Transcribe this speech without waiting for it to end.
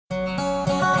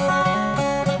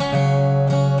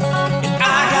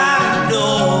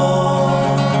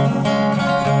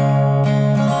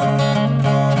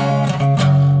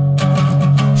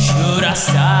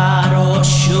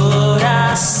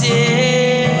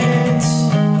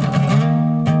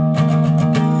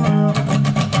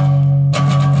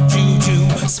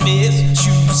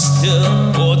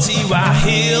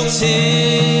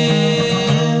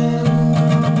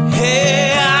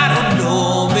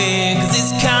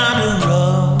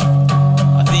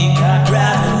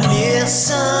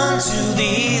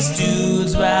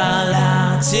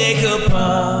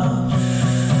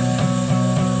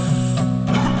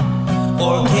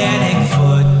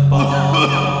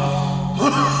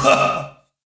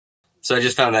So I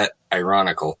just found that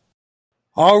ironical.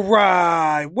 All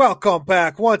right, welcome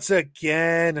back once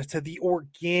again to the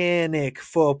Organic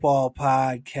Football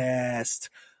Podcast.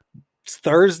 It's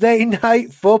Thursday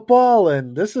night football,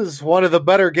 and this is one of the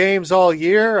better games all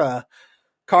year.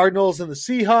 Cardinals and the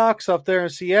Seahawks up there in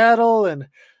Seattle, and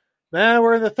man,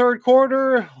 we're in the third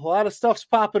quarter. A lot of stuff's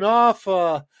popping off.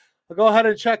 I'll go ahead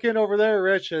and check in over there,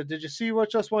 Rich. Did you see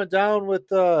what just went down with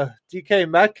DK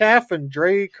Metcalf and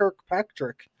Dre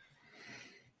Kirkpatrick?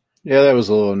 Yeah, that was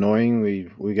a little annoying.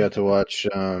 We got to watch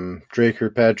Dre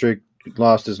Kirkpatrick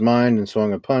lost his mind and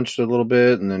swung a punch a little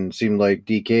bit, and then it seemed like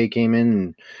DK came in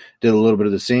and did a little bit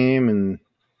of the same, and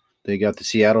they got the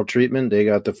Seattle treatment. They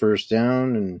got the first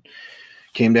down and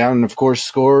came down and, of course,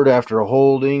 scored after a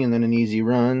holding and then an easy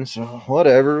run. So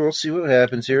whatever, we'll see what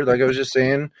happens here. Like I was just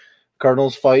saying,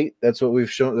 Cardinals fight. That's what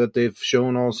they've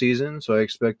shown all season, so I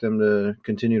expect them to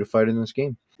continue to fight in this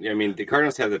game. Yeah, I mean, the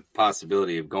Cardinals have the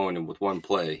possibility of going in with one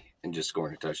play and just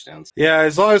scoring touchdowns. Yeah,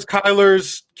 as long as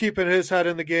Kyler's keeping his head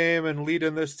in the game and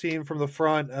leading this team from the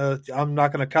front, I'm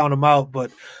not going to count him out.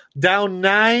 But down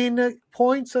 9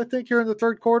 points, I think, here in the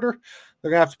third quarter.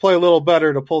 They're going to have to play a little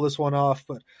better to pull this one off.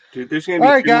 But dude, there's going to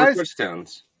be three more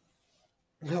touchdowns.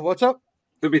 What's up?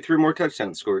 There'll be 3 more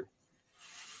touchdowns scored.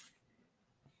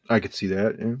 I could see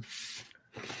that, yeah.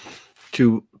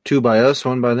 Two by us,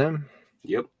 1 by them.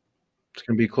 Yep. It's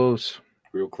going to be close.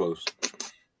 Real close.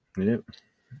 Yep.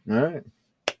 All right.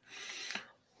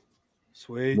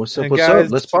 Sweet. What's up?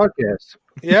 Let's podcast.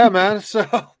 Yeah, man. So,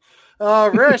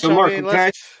 Rich, so Mark,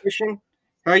 how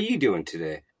are you doing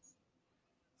today?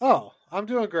 Oh, I'm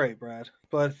doing great, Brad.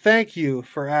 But thank you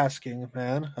for asking,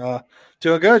 man.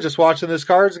 Doing good. Just watching this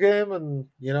Cards game and,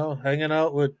 hanging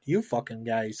out with you fucking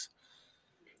guys.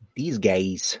 These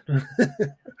guys.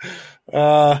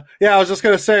 I was just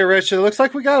going to say, Rich, it looks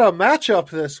like we got a matchup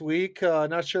this week.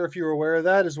 Not sure if you were aware of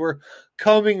that as we're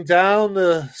coming down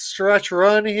the stretch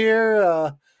run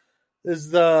here. As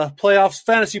the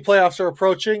fantasy playoffs are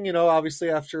approaching, obviously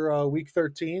after week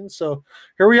 13. So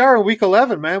here we are in week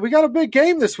 11, man. We got a big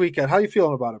game this weekend. How you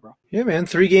feeling about it, bro? Yeah, man.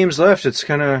 3 games left. It's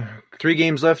kind of 3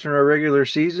 games left in our regular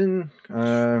season.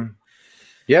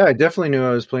 Yeah, I definitely knew I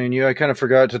was playing you. I kind of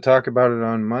forgot to talk about it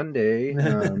on Monday.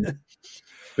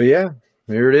 But yeah,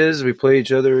 there it is. We play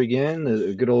each other again.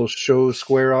 A good old show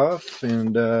square off.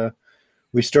 And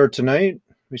we start tonight.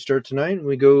 And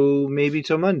we go maybe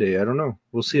till Monday. I don't know.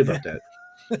 We'll see about that.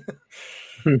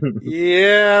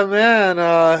 Yeah, man.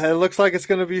 It looks like it's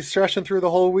going to be stretching through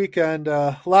the whole weekend.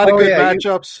 A lot of good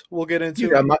matchups we'll get into.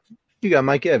 You got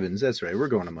Mike Evans. That's right. We're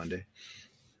going on Monday.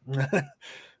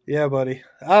 Yeah, buddy.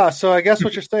 So I guess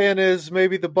what you're saying is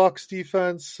maybe the Bucs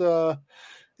defense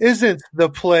isn't the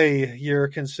play you're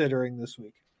considering this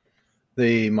week.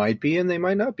 They might be and they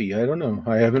might not be. I don't know.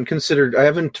 I haven't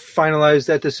finalized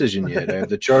that decision yet. I have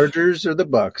the Chargers or the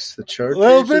Bucs. The Chargers or the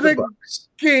Bucs. A little bit of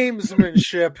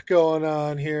gamesmanship going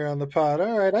on here on the pod.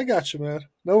 All right, I got you, man.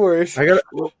 No worries. No.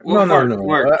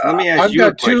 Mark, let me ask you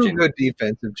a question. I've got 2 good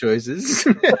defensive choices.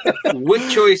 What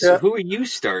choice? Yeah. Who are you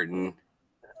starting?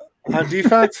 On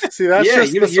defense? See, that's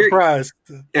just the surprise.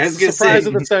 That's the surprise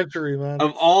of the century, man.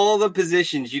 Of all the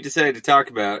positions you decided to talk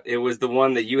about, it was the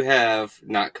one that you have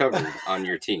not covered on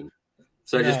your team.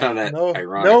 So I just found that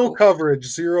ironic. No coverage,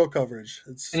 0 coverage.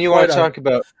 And you want to talk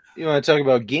about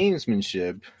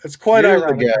gamesmanship. It's quite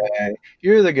ironic.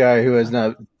 You're the guy who has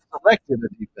not selected a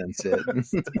defense yet.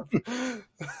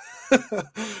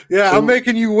 Yeah, I'm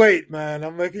making you wait, man.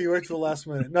 I'm making you wait till the last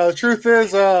minute. No, the truth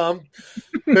is, I've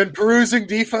been perusing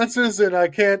defenses, and I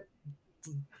can't,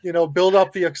 build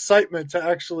up the excitement to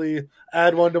actually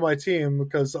add one to my team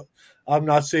because I'm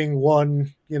not seeing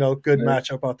one, good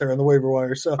matchup out there on the waiver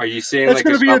wire. So are you saying it's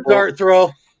going to be a dart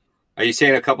throw? Are you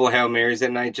saying a couple of Hail Marys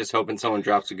at night, just hoping someone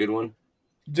drops a good one?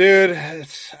 Dude,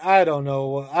 I don't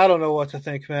know. I don't know what to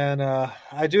think, man.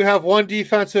 I do have one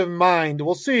defensive mind.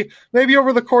 We'll see. Maybe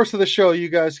over the course of the show, you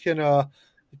guys can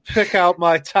pick out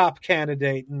my top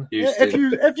candidate. And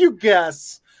if you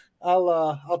guess,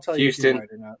 I'll tell you if you're right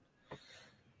or not.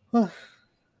 Well,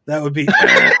 that would be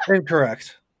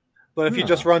incorrect. But if you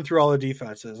just run through all the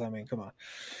defenses, I mean, come on.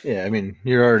 Yeah, I mean,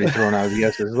 you're already throwing out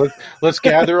guesses. Let's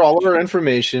gather all of our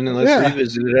information and let's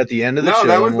revisit it at the end of the show. No,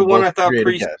 that was the one I thought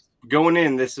going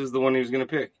in. This is the one he was going to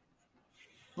pick.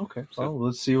 Okay, so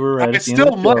let's see where we're at. I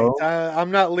still might.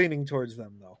 I'm not leaning towards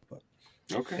them, though. But.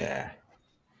 Okay. Yeah.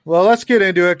 Well, let's get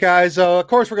into it, guys. Of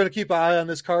course, we're going to keep an eye on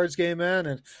this Cards game, man,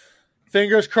 and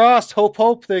fingers crossed,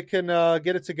 hope they can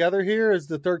get it together here as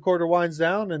the third quarter winds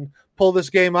down and pull this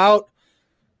game out.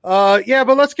 Yeah,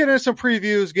 but let's get into some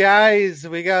previews, guys.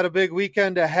 We got a big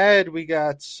weekend ahead. We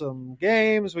got some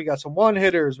games. We got some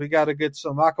one-hitters. We got to get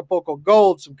some Acapulco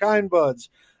Gold, some Kind Buds.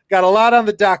 Got a lot on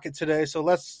the docket today, so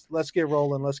let's get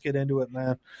rolling. Let's get into it,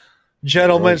 man.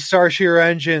 Gentlemen, start your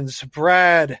engines.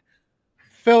 Brad,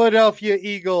 Philadelphia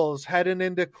Eagles heading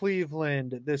into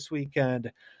Cleveland this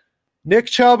weekend. Nick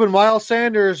Chubb and Miles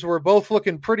Sanders were both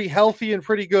looking pretty healthy and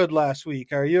pretty good last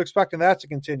week. Are you expecting that to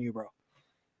continue, bro?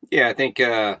 Yeah, I think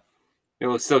it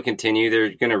will still continue.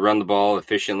 They're going to run the ball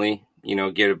efficiently,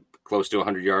 get close to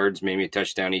 100 yards, maybe a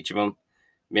touchdown each of them,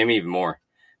 maybe even more.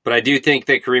 But I do think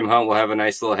that Kareem Hunt will have a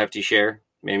nice little hefty share.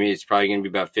 Maybe it's probably going to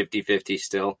be about 50-50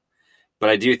 still. But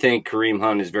I do think Kareem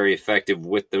Hunt is very effective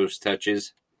with those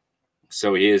touches.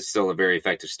 So he is still a very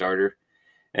effective starter.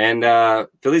 And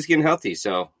Philly's getting healthy.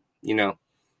 So,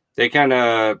 they kind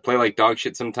of play like dog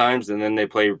shit sometimes, and then they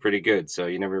play pretty good. So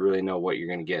you never really know what you're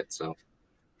going to get. So.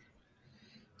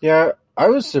 Yeah, I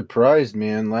was surprised,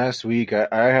 man. Last week, I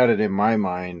had it in my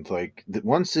mind, like,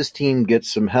 once this team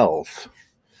gets some health,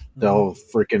 they'll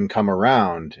freaking come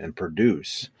around and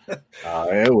produce.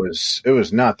 It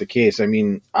was not the case. I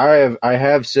mean, I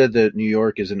have said that New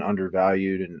York is an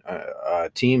undervalued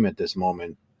team at this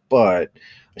moment, but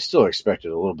I still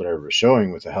expected a little bit of a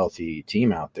showing with a healthy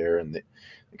team out there, and they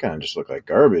kind of just look like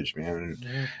garbage, man.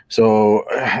 Yeah. So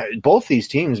both these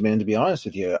teams, man, to be honest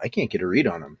with you, I can't get a read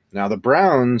on them. Now the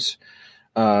Browns,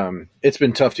 it's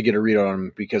been tough to get a read on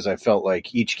them because I felt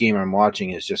like each game I'm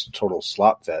watching is just a total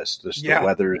slop fest.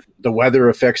 The weather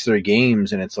affects their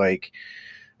games, and it's like,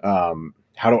 how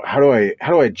do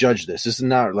I judge this? This is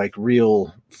not like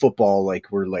real football, like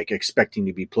we're like expecting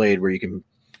to be played, where you can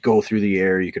go through the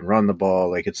air, you can run the ball.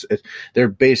 Like they're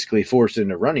basically forced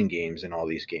into running games in all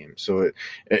these games. So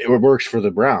it works for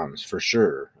the Browns for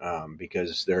sure,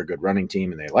 because they're a good running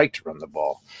team and they like to run the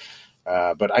ball.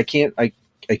 But I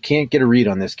can't get a read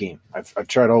on this game. I've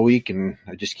tried all week and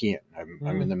I just can't.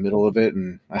 I'm in the middle of it,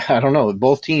 and I don't know.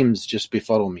 Both teams just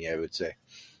befuddle me, I would say.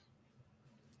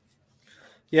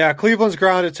 Yeah, Cleveland's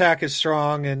ground attack is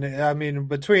strong, and I mean,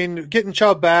 between getting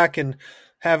Chubb back and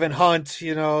having Hunt,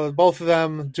 both of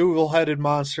them dual-headed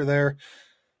monster there.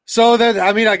 So that,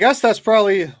 I mean, I guess that's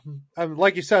probably,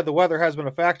 like you said, the weather has been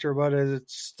a factor, but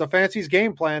it's Stefanski's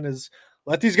game plan is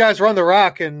let these guys run the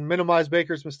rock and minimize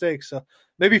Baker's mistakes. So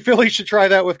maybe Philly should try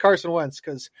that with Carson Wentz,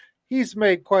 because he's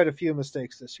made quite a few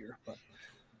mistakes this year. But.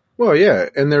 Well, yeah,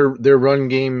 and their run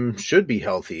game should be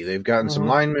healthy. They've gotten some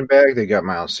linemen back. They got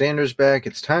Miles Sanders back.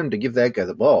 It's time to give that guy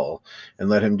the ball and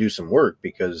let him do some work,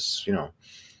 because,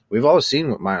 we've all seen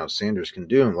what Miles Sanders can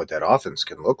do and what that offense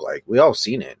can look like. We all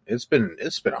seen it. It's been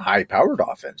a high-powered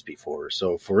offense before.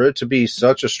 So for it to be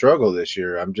such a struggle this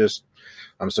year, I'm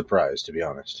surprised, to be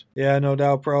honest. Yeah, no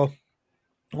doubt, bro.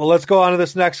 Well, let's go on to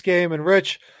this next game. And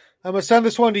Rich, I'm going to send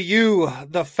this one to you.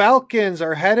 The Falcons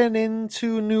are heading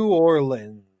into New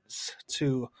Orleans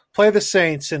to play the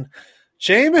Saints, and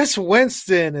Jameis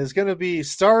Winston is going to be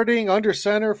starting under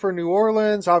center for New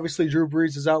Orleans. Obviously, Drew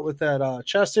Brees is out with that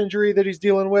chest injury that he's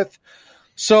dealing with.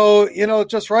 So,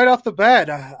 just right off the bat,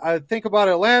 I think about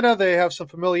Atlanta. They have some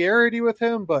familiarity with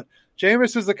him, but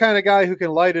Jameis is the kind of guy who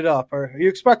can light it up. Are you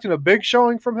expecting a big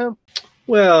showing from him?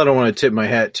 Well, I don't want to tip my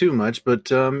hat too much, but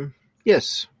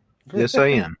yes, I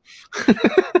am.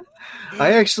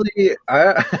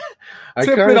 I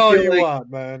tip it all you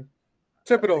want, man.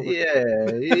 Tip it over.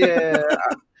 Yeah.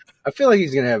 I feel like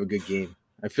he's going to have a good game.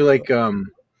 I feel like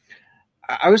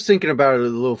I was thinking about it a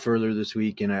little further this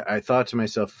week, and I thought to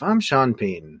myself, if I'm Sean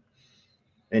Payton,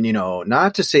 and,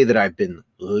 not to say that I've been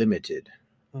limited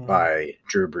by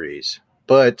Drew Brees,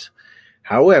 but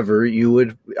however,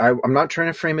 I'm not trying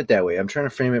to frame it that way. I'm trying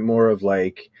to frame it more of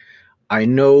like, I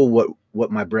know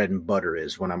what my bread and butter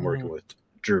is when I'm working with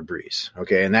Drew Brees.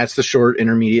 Okay. And that's the short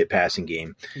intermediate passing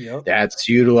game. Yep. That's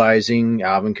utilizing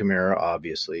Alvin Kamara,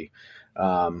 obviously.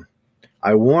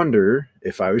 I wonder,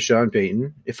 if I was Sean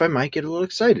Payton, if I might get a little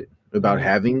excited about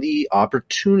having the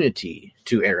opportunity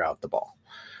to air out the ball.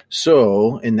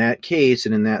 So in that case,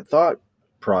 and in that thought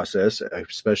process,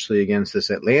 especially against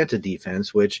this Atlanta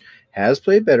defense, which has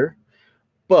played better,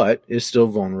 but is still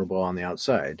vulnerable on the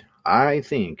outside, I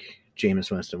think Jameis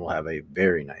Winston will have a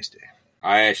very nice day.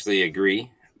 I actually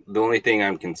agree. The only thing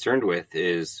I'm concerned with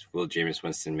is, will Jameis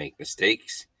Winston make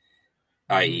mistakes,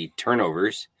 i.e.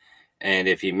 turnovers? And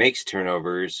if he makes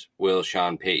turnovers, will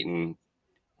Sean Payton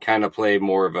kind of play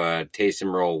more of a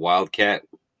Taysom roll wildcat,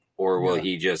 or will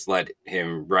he just let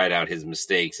him ride out his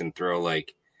mistakes and throw 2-3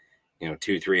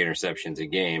 interceptions a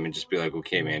game and just be like,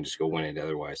 okay, man, just go win it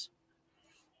otherwise?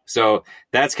 So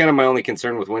that's kind of my only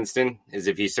concern with Winston, is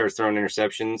if he starts throwing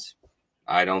interceptions,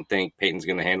 I don't think Payton's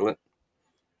going to handle it.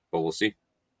 But we'll see.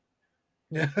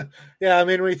 Yeah, yeah. I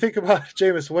mean, when you think about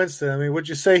Jameis Winston, I mean, would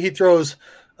you say he throws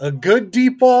a good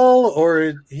deep ball,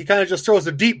 or he kind of just throws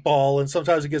a deep ball, and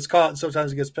sometimes it gets caught, and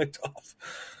sometimes it gets picked off?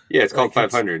 Yeah, it's called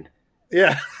Like 500.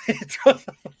 yeah, he throws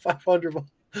a 500 ball.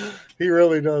 He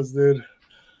really does, dude.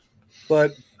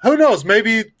 But who knows?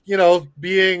 Maybe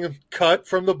being cut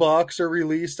from the Bucs or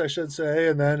released, I should say,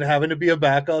 and then having to be a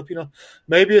backup.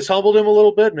 Maybe it's humbled him a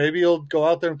little bit. Maybe he'll go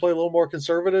out there and play a little more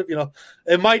conservative.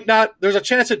 It might not. There's a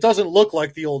chance it doesn't look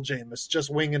like the old Jameis, just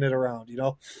winging it around.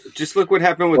 Just look what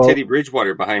happened with Teddy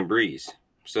Bridgewater behind Breeze.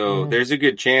 So there's a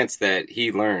good chance that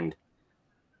he learned.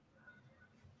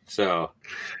 So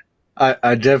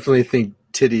I definitely think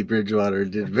Teddy Bridgewater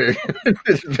did very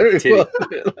well.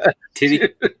 Titty.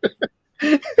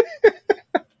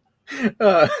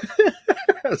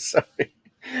 Sorry.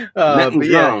 Nothing's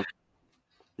wrong.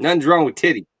 Nothing's wrong with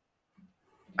Titty.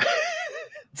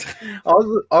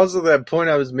 Also, that point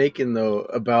I was making though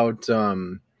about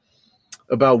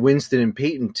Winston and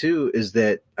Peyton too is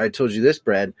that I told you this,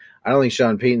 Brad. I don't think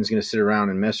Sean Payton's going to sit around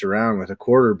and mess around with a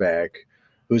quarterback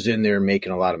who's in there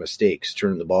making a lot of mistakes,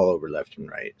 turning the ball over left and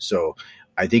right. So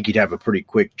I think he'd have a pretty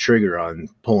quick trigger on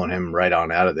pulling him right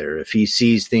on out of there. If he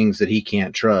sees things that he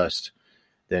can't trust,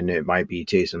 then it might be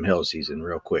Taysom Hill season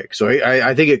real quick. So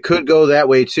I think it could go that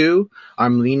way too.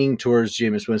 I'm leaning towards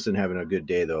Jameis Winston having a good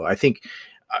day, though. I think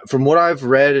from what I've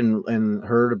read and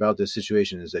heard about this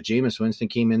situation is that Jameis Winston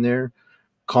came in there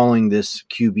calling this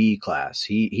QB class.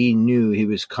 He knew he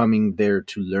was coming there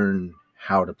to learn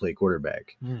how to play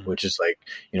quarterback, which is like,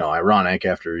 ironic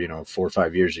after, 4 or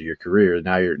 5 years of your career.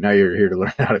 Now you're here to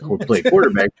learn how to play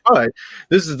quarterback, but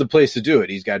this is the place to do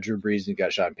it. He's got Drew Brees and he's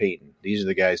got Sean Payton. These are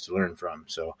the guys to learn from.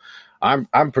 So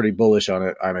I'm pretty bullish on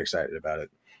it. I'm excited about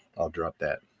it. I'll drop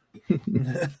that.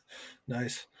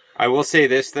 Nice. I will say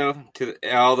this though, to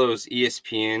all those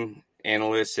ESPN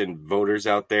analysts and voters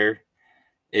out there,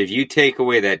 if you take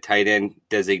away that tight end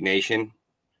designation,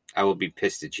 I will be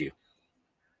pissed at you.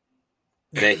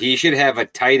 That he should have a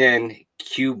tight end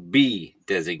QB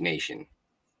designation,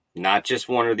 not just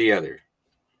one or the other.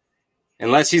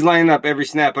 Unless he's lining up every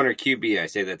snap under QB, I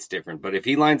say that's different. But if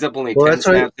he lines up only 10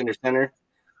 snaps under center,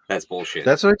 that's bullshit.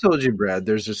 That's what I told you, Brad.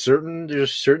 There's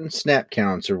certain snap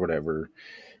counts or whatever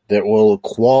that will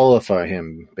qualify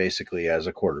him basically as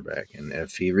a quarterback. And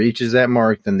if he reaches that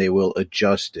mark, then they will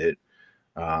adjust it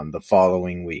the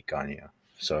following week on you.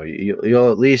 So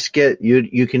you'll at least get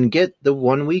you can get the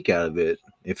 1 week out of it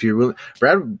if you're willing.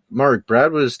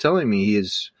 Brad was telling me he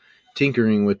is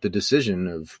tinkering with the decision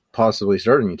of possibly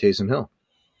starting Taysom Hill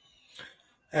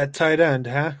at tight end,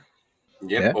 huh?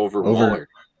 Yep, yeah, over Waller,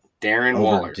 Darren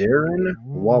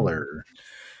Waller.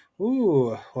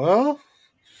 Ooh, well,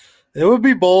 it would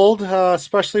be bold,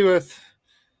 especially with.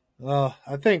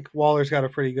 I think Waller's got a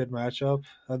pretty good matchup.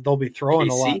 They'll be throwing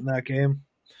a lot in that game.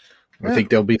 I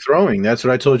think they'll be throwing. That's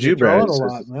what I told you, Brad. A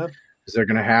lot, man. Is they're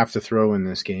going to have to throw in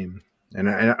this game, and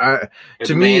to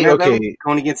Atlanta, me, okay, though,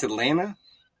 going against Atlanta.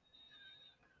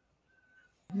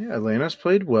 Yeah, Atlanta's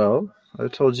played well. I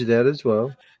told you that as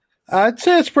well. I'd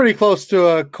say it's pretty close to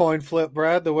a coin flip,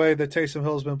 Brad, the way that Taysom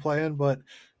Hill's been playing, but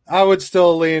I would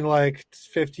still lean like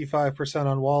 55%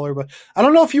 on Waller. But I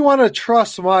don't know if you want to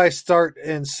trust my start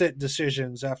and sit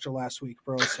decisions after last week,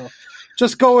 bro. So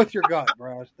just go with your gut,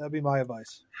 Brad. That'd be my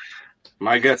advice.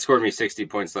 My gut scored me 60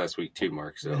 points last week too,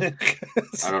 Mark, so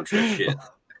I don't trust shit.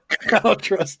 I don't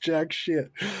trust jack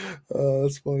shit.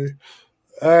 That's funny.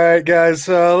 All right, guys,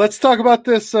 let's talk about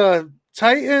this.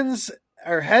 Titans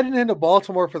are heading into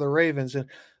Baltimore for the Ravens. And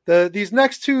these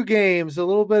next two games, a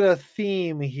little bit of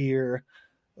theme here.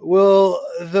 Will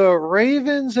the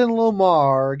Ravens and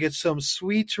Lamar get some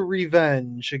sweet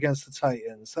revenge against the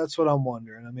Titans? That's what I'm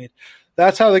wondering. I mean,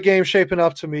 that's how the game's shaping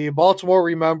up to me. Baltimore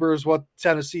remembers what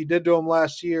Tennessee did to them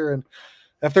last year. And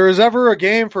if there was ever a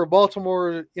game for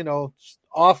Baltimore,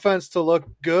 offense to look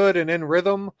good and in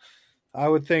rhythm, I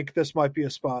would think this might be a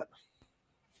spot.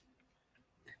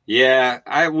 Yeah,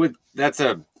 I would. That's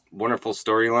a wonderful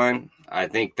storyline. I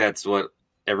think that's what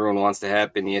everyone wants to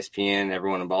happen, ESPN,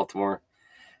 everyone in Baltimore.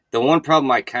 The one problem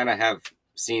I kind of have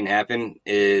seen happen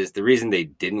is the reason they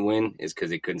didn't win is because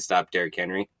they couldn't stop Derrick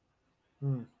Henry.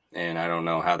 And I don't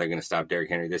know how they're going to stop Derrick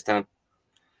Henry this time.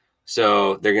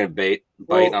 So they're going to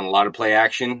bite on a lot of play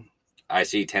action. I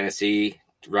see Tennessee,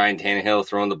 Ryan Tannehill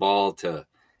throwing the ball to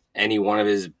any one of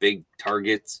his big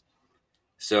targets.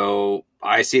 So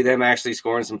I see them actually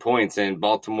scoring some points, and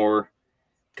Baltimore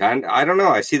I don't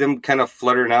know. I see them kind of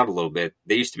fluttering out a little bit.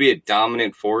 They used to be a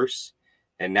dominant force,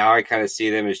 and now I kind of see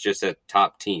them as just a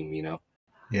top team,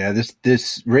 Yeah,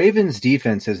 this Ravens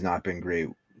defense has not been great.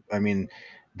 I mean,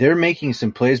 they're making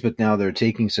some plays, but now they're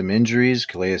taking some injuries.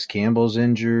 Calais Campbell's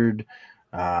injured.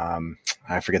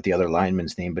 I forget the other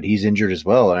lineman's name, but he's injured as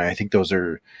well. And I think those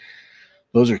are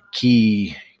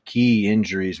key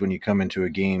injuries when you come into a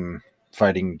game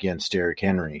fighting against Derrick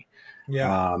Henry.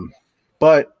 Yeah.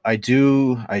 But I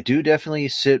do definitely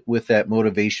sit with that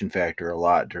motivation factor a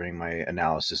lot during my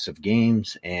analysis of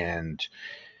games. And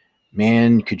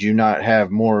man, could you not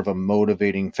have more of a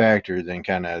motivating factor than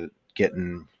kind of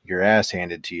getting your ass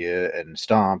handed to you and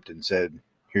stomped and said,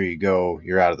 here you go,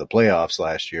 you're out of the playoffs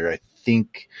last year. I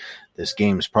think this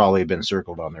game's probably been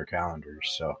circled on their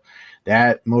calendars. So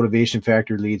that motivation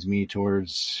factor leads me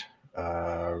towards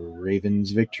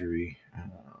Ravens victory.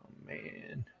 Oh,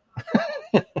 man.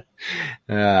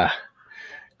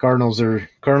 Cardinals are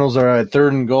at 3rd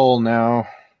and goal now.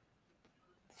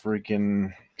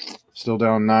 Freaking still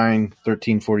down 9,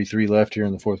 13:43 left here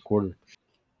in the fourth quarter.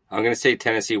 I'm going to say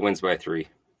Tennessee wins by 3.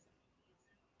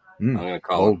 I'm going to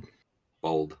call it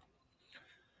bold.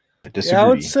 I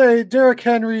would say Derrick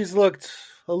Henry's looked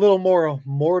a little more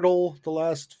mortal the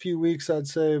last few weeks, I'd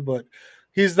say, but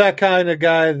he's that kind of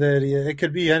guy that it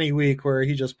could be any week where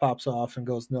he just pops off and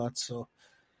goes nuts. So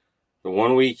the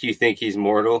one week you think he's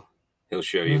mortal, he'll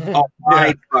show you. Oh,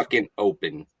 wide fucking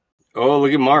open. Oh,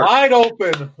 look at Mark. Wide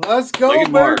open. Let's go, look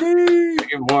at Mark. baby.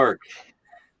 Look at Mark.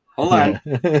 Hold on.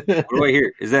 What do I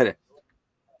hear? Is that it?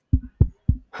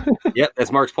 Yep,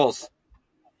 that's Mark's pulse.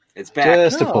 It's back.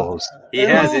 Just a pulse. He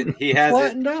has it. He has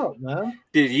flattened out, man.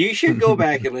 Dude, you should go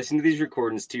back and listen to these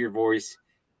recordings to your voice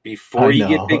before you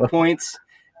get big points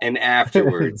and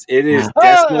afterwards. It is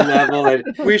decimal level. And,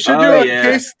 we should do a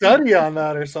case study on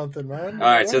that or something, man. All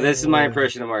right, so this is my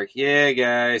impression of Mark. Yeah,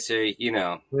 guys,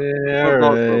 football,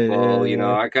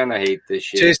 I kind of hate this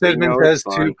shit. Chase Edmonds has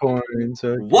 2 points.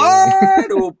 Okay.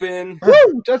 Wide open.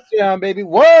 Woo! Touchdown, baby.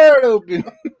 Wide open.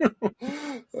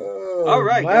 All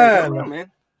right,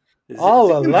 man.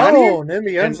 All alone in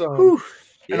the end zone.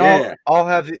 And I'll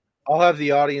have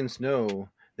the audience know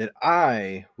that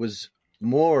I was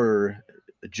more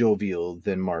jovial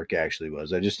than Mark actually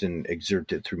was. I just didn't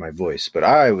exert it through my voice, but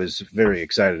I was very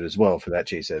excited as well for that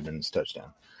Chase Edmonds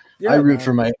touchdown. Yeah, I root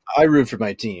for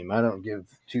my team. I don't give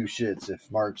 2 shits if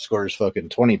Mark scores fucking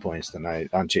 20 points tonight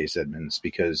on Chase Edmonds,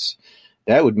 because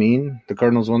that would mean the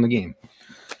Cardinals won the game.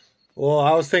 Well,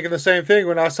 I was thinking the same thing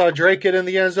when I saw Drake get in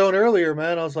the end zone earlier,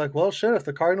 man. I was like, well, shit, if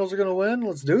the Cardinals are going to win,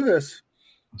 let's do this.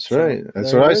 That's right.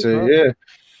 That's what I say, yeah.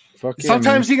 Fuck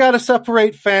Sometimes you got to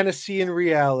separate fantasy and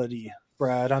reality,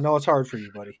 Brad. I know it's hard for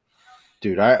you, buddy.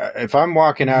 Dude, if I'm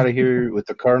walking out of here with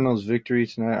the Cardinals victory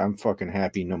tonight, I'm fucking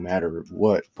happy no matter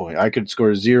what point. I could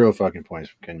score 0 fucking points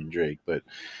from Kenyon Drake, but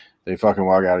they fucking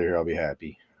walk out of here, I'll be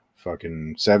happy.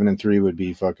 Fucking 7-3 would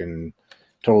be fucking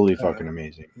totally fucking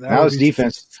amazing. Now his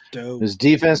defense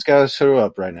got to show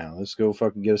up right now. Let's go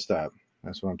fucking get a stop.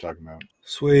 That's what I'm talking about.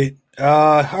 Sweet.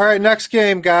 All right, next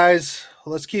game, guys.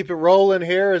 Let's keep it rolling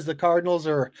here as the Cardinals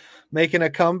are making a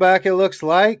comeback, it looks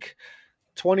like.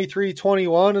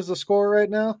 23-21 is the score right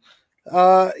now.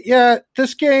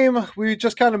 This game, we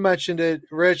just kind of mentioned it,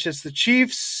 Rich. It's the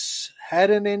Chiefs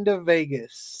heading into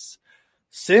Vegas,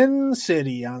 Sin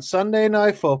City on Sunday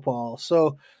Night Football.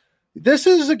 So this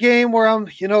is a game where I'm,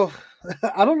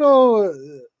 I don't know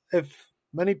if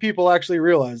many people actually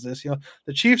realize this.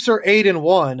 The Chiefs are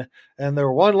 8-1, and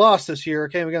their one loss this year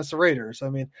came against the Raiders. I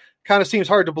mean, kind of seems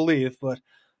hard to believe, but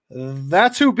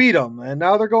that's who beat them. And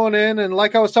now they're going in, and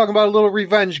like I was talking about, a little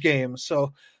revenge game.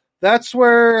 So that's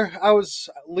where I was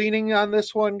leaning on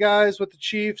this one, guys, with the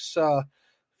Chiefs.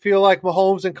 Feel like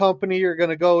Mahomes and company are going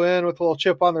to go in with a little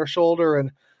chip on their shoulder,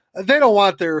 and they don't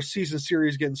want their season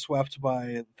series getting swept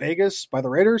by Vegas, by the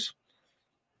Raiders.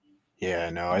 Yeah,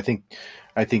 no, I think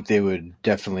they would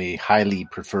definitely highly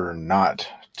prefer not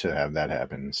to have that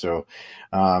happen. So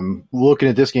looking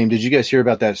at this game, did you guys hear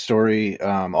about that story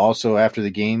also after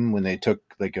the game when they took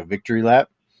like a victory lap?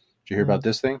 Did you hear about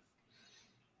this thing?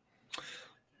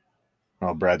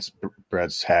 Oh,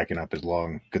 Brad's hacking up his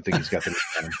lung. Good thing he's got the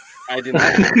I didn't.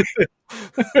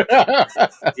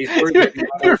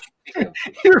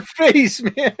 Your face,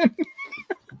 man.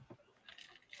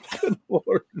 Good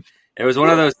Lord. It was one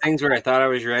of those things where I thought I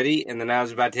was ready, and then I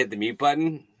was about to hit the mute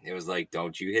button. It was like,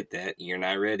 don't you hit that. You're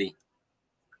not ready.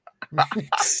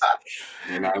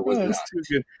 And I was not.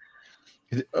 Too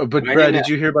good. But Brad, did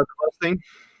you hear about the bus thing?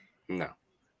 No.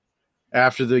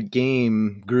 After the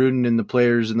game, Gruden and the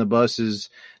players in the buses,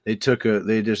 they took a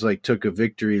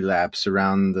victory laps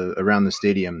around the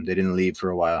stadium. They didn't leave for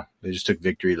a while. They just took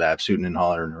victory laps, hooting and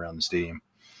hollering around the stadium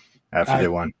after they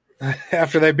won.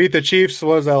 After they beat the Chiefs,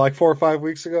 what was that, like 4 or 5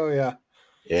 weeks ago? Yeah.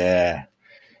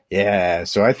 Yeah.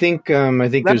 So I think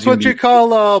that's what you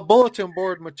call bulletin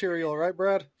board material, right,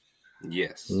 Brad?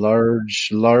 Yes.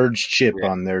 Large chip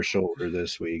on their shoulder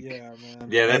this week. Yeah, man.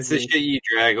 Yeah, that's the shit you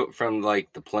drag from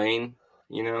like the plane,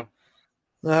 you know?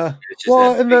 It's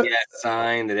just that big ass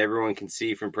sign that everyone can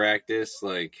see from practice.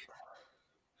 Like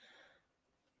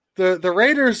the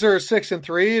Raiders are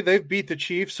 6-3. They've beat the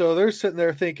Chiefs, so they're sitting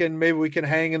there thinking maybe we can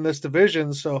hang in this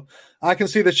division. So I can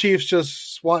see the Chiefs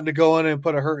just wanting to go in and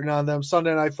put a hurting on them.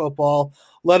 Sunday Night Football,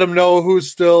 let them know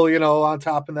who's still, on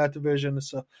top in that division.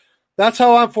 So that's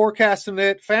how I'm forecasting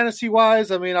it. Fantasy wise,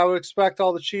 I mean, I would expect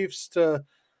all the Chiefs to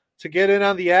get in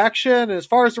on the action. And as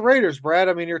far as the Raiders, Brad,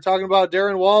 I mean, you're talking about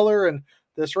Darren Waller and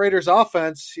this Raiders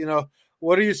offense.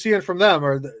 What are you seeing from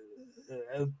them?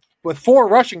 With 4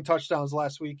 rushing touchdowns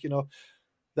last week,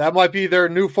 that might be their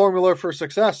new formula for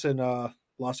success in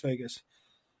Las Vegas.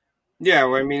 Yeah,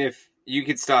 well, I mean, if you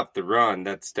could stop the run,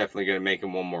 that's definitely going to make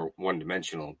them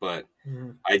one-dimensional. But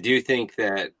I do think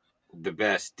that the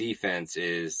best defense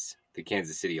is the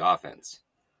Kansas City offense.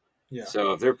 Yeah.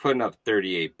 So if they're putting up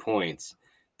 38 points,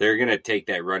 they're going to take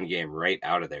that run game right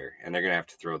out of there, and they're going to have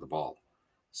to throw the ball.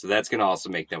 So that's going to also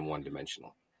make them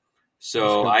one-dimensional.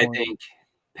 So I think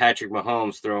Patrick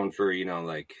Mahomes throwing for,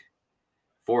 like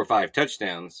 4 or 5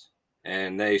 touchdowns,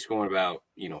 and they scoring about,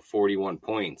 41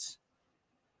 points.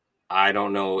 I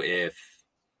don't know if,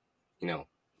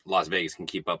 Las Vegas can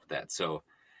keep up with that. So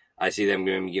I see them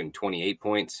going to give them 28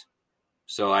 points.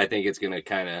 So I think it's going to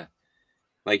kind of,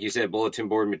 like you said, bulletin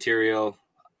board material.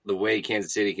 The way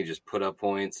Kansas City can just put up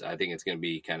points, I think it's going to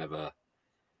be kind of a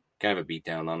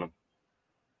beatdown on them.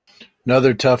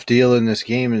 Another tough deal in this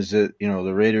game is that,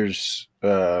 the Raiders,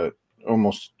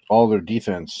 almost all their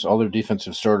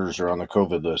defensive starters are on the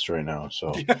COVID list right now.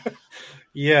 So,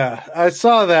 yeah, I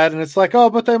saw that, and it's like, oh,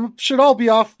 but they should all be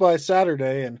off by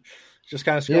Saturday, and just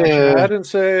kind of scratch your head and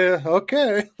say,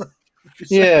 okay.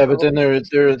 Yeah, but then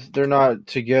they're not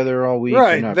together all week.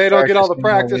 Right. They don't get all the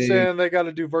practice in. They got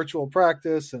to do virtual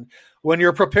practice. And when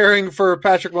you're preparing for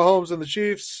Patrick Mahomes and the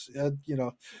Chiefs,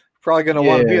 probably going to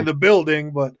want to be in the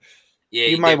building, but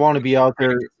you might want to be out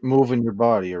there moving your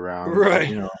body around.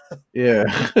 Right. Yeah.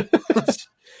 I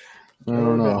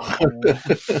don't know.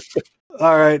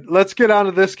 All right. Let's get on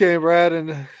to this game, Brad,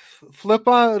 and flip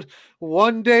on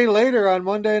one day later on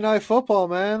Monday Night Football,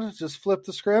 man. Just flip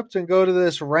the script and go to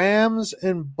this Rams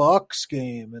and Bucks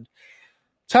game. And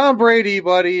Tom Brady,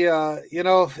 buddy,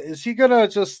 is he going to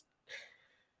just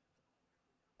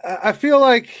 – I feel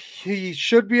like he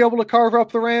should be able to carve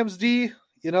up the Rams D,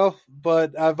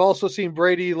 but I've also seen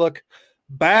Brady look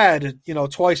bad,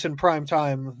 twice in prime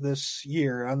time this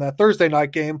year. On that Thursday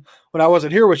night game when I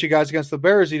wasn't here with you guys against the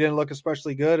Bears, he didn't look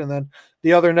especially good. And then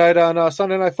the other night on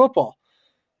Sunday Night Football.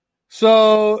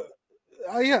 So,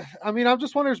 I'm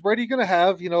just wondering, is Brady going to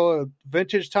have, a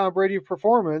vintage Tom Brady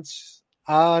performance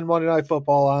on Monday Night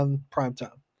Football on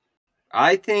primetime?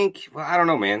 I think, I don't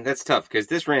know, man. That's tough because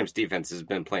this Rams defense has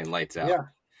been playing lights out. Yeah,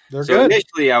 they're so good.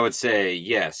 Initially, I would say,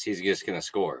 yes, he's just going to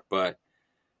score. But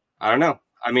I don't know.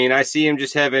 I mean, I see him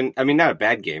just having, not a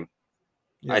bad game.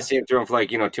 Yeah. I see him throwing for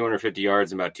 250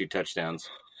 yards and about 2 touchdowns.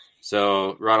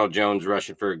 So Ronald Jones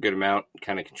rushing for a good amount,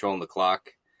 kind of controlling the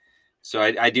clock. So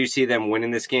I do see them winning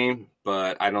this game,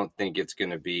 but I don't think it's going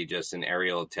to be just an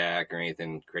aerial attack or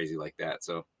anything crazy like that.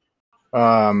 So,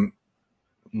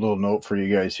 little note for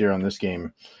you guys here on this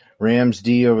game: Rams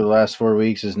D over the last 4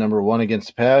 weeks is number 1 against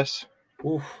the pass.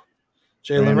 Oof.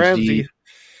 Jalen Ramsey.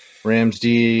 Rams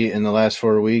D in the last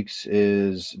 4 weeks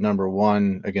is number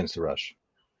 1 against the rush.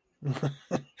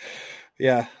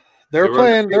 Yeah, they're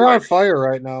on fire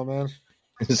right now, man.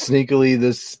 Sneakily,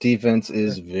 this defense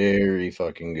is very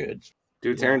fucking good.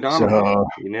 Dude, it's Aaron Donald.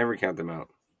 You never count them out.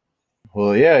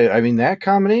 Well, yeah, that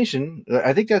combination,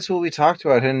 I think that's what we talked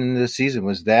about heading into this season,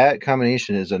 was that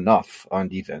combination is enough on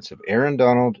defense of Aaron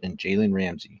Donald and Jalen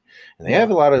Ramsey. And they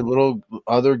have a lot of little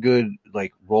other good,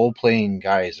 role-playing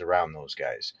guys around those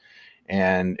guys.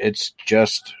 And it's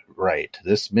just right.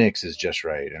 This mix is just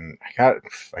right. And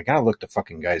I gotta look the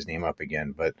fucking guy's name up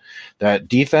again. But that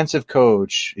defensive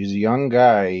coach, he's a young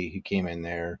guy. He came in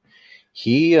there.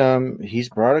 He's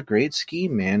brought a great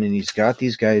scheme, man, and he's got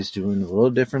these guys doing a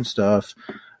little different stuff.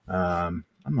 I'm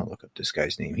gonna look up this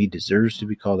guy's name. He deserves to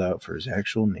be called out for his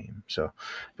actual name. So,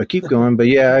 but keep going. But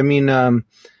yeah,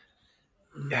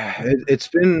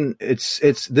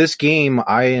 it's this game.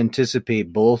 I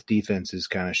anticipate both defenses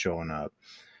kind of showing up.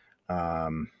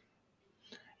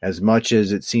 As much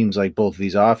as it seems like both of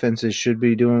these offenses should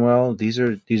be doing well, these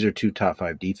are 2 top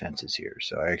 5 defenses here.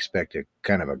 So I expect a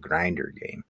kind of a grinder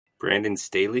game. Brandon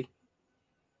Staley?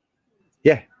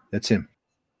 Yeah, that's him.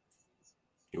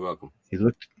 You're welcome.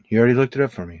 He already looked it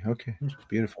up for me. Okay,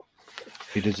 beautiful.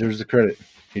 He deserves the credit.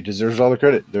 He deserves all the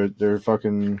credit. They're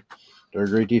fucking They're a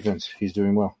great defense. He's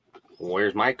doing well.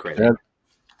 Where's my credit? Yeah.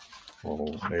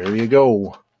 Well, there you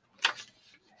go.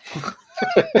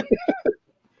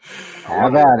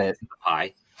 Have at it.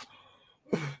 Hi.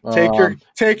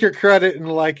 Take your credit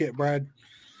and like it, Brad.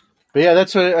 But yeah,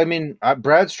 that's what I mean.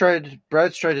 Brad's tried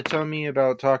to tell me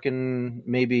about talking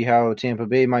maybe how Tampa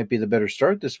Bay might be the better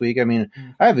start this week. I mean,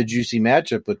 I have a juicy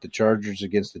matchup with the Chargers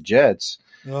against the Jets.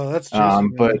 Oh, that's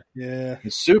juicy. But yeah,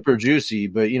 it's super juicy.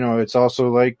 But it's also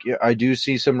like I do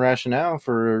see some rationale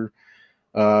for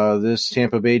this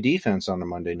Tampa Bay defense on a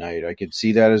Monday night. I could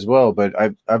see that as well. But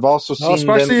I've also seen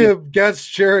especially against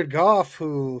Jared Goff,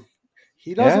 who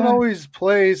he doesn't always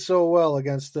play so well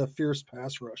against the fierce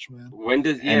pass rush, man.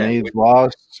 They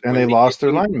lost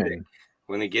their linemen.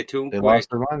 When they get to him, they lost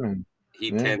their linemen.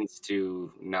 He tends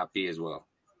to not be as well.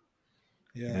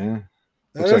 Yeah.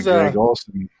 That Looks like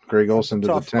Greg Olsen to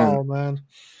the 10. Call, man.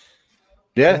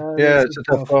 Yeah, it's a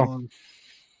tough call. One.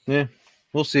 Yeah,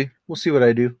 we'll see. We'll see what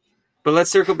I do. But let's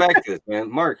circle back to this,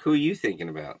 man. Mark, who are you thinking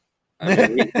about? I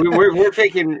mean, we're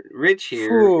picking Rich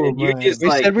here. And you just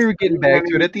said we were getting back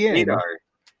to it at the end.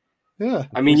 Yeah.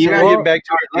 I mean, you're not getting back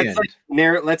to it at the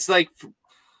end. Let's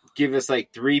give us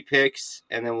 3 picks,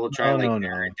 and then we'll try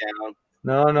narrow it down.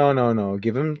 No.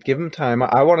 Give him time.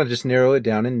 I want to just narrow it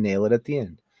down and nail it at the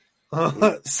end.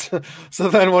 So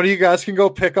then one of you guys can go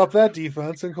pick up that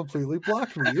defense and completely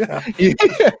block me. Yeah.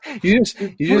 You just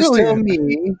tell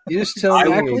me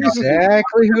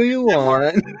exactly who you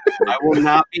want. I will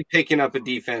not be picking up a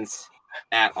defense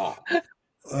at all.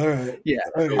 All right. Yeah.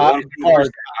 I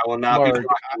will not be blocking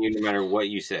you no matter what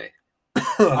you say.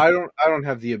 I don't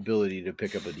have the ability to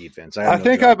pick up a defense. I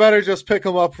think I better just pick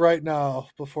them up right now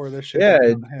before this shit.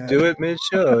 Yeah, do it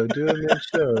mid-show.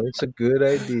 It's a good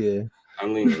idea.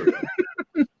 I'm leaning for it.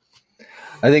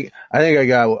 I think I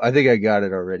got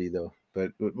it already though,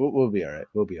 but we'll be all right.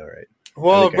 We'll be all right.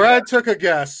 Well, Brad took a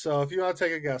guess, so if you want to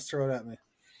take a guess, throw it at me.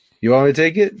 You want me to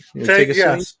take it? Take a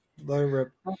guess. Let it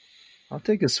rip. I'll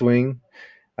take a swing.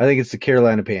 I think it's the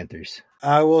Carolina Panthers.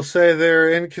 I will say they're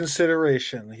in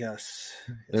consideration. Yes.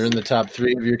 They're in the top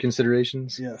 3 of your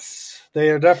considerations. Yes,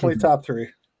 they are definitely top 3.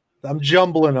 I'm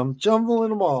jumbling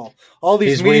them all. All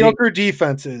these mediocre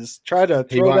defenses. Try to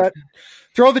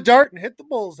throw the dart and hit the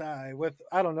bullseye with,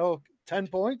 I don't know, 10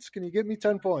 points. Can you give me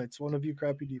 10 points? One of you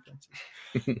crappy defenses.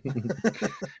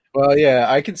 Well, yeah,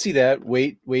 I can see that.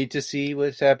 Wait to see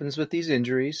what happens with these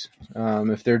injuries.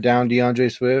 If they're down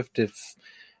DeAndre Swift, if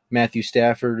Matthew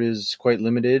Stafford is quite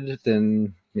limited,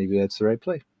 then maybe that's the right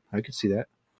play. I could see that.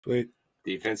 Sweet.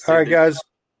 Defense. All right, guys.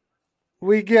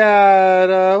 We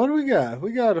got what do we got?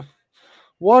 We got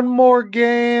one more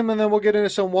game, and then we'll get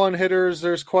into some one-hitters.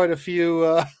 There's quite a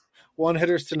few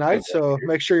one-hitters tonight, so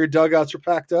make sure your dugouts are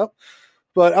packed up.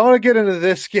 But I want to get into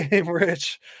this game,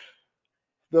 Rich.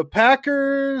 The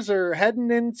Packers are heading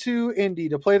into Indy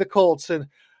to play the Colts, and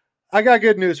I got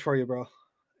good news for you, bro.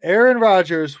 Aaron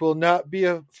Rodgers will not be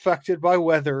affected by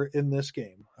weather in this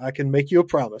game. I can make you a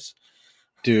promise.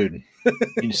 Dude,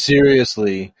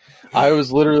 seriously, I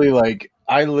literally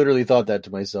thought that to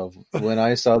myself when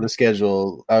I saw the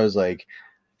schedule. I was like,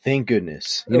 thank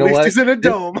goodness. You know what? He's in a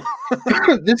dome.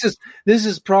 This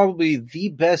is probably the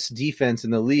best defense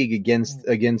in the league against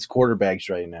quarterbacks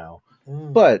right now.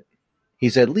 But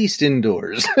he's at least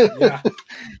indoors. Yeah.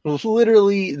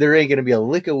 Literally, there ain't going to be a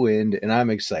lick of wind, and I'm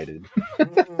excited.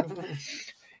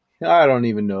 I don't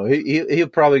even know. He'll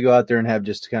probably go out there and have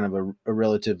just kind of a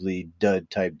relatively dud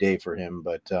type day for him,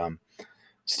 but I'm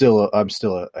still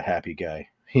a happy guy.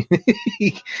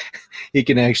 He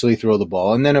can actually throw the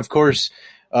ball. And then, of course,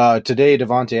 today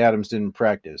Devontae Adams didn't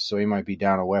practice, so he might be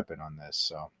down a weapon on this.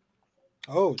 So,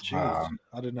 oh, jeez,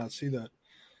 I did not see that.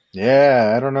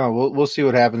 Yeah, I don't know. We'll see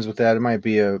what happens with that. It might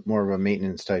be more of a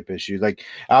maintenance type issue. Like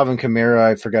Alvin Kamara,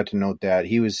 I forgot to note that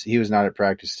he was not at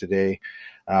practice today.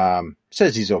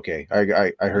 Says he's okay.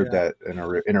 I heard that in a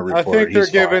report. I think they're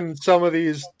giving some of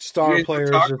these star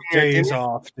players days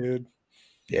off, dude.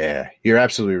 Yeah, you're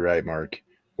absolutely right, Mark.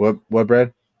 What,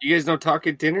 Brad? You guys don't talk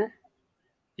at dinner?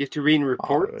 You have to read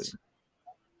reports?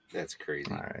 That's crazy.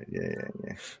 All right, yeah.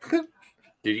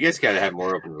 Dude, you guys got to have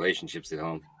more open relationships at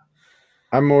home.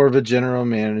 I'm more of a general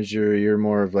manager. You're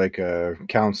more of like a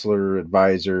counselor,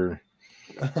 advisor,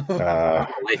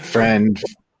 friend,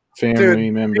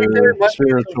 family member,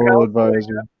 spiritual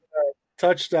advisor.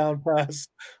 Touchdown pass.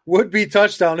 Would-be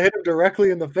touchdown. Hit him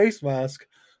directly in the face mask.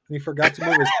 And he forgot to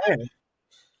move his hand.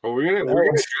 Well, we're gonna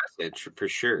address it for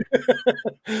sure.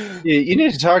 Yeah, you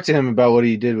need to talk to him about what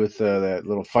he did with that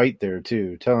little fight there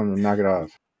too. Tell him to knock it off.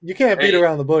 You can't beat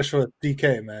around the bush with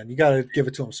DK, man. You got to give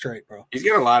it to him straight, bro. He's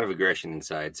got a lot of aggression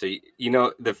inside. So,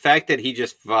 the fact that he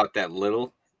just fought that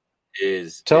little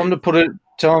is Tell him to put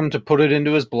it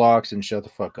into his blocks and shut the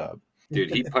fuck up.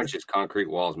 dude, he punches concrete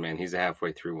walls, man. He's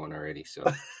halfway through one already. So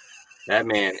that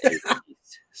man is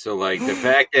so like the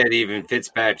fact that even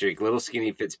Fitzpatrick, little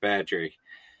skinny Fitzpatrick,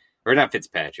 or not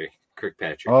Fitzpatrick,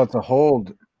 Kirkpatrick. Oh, it's a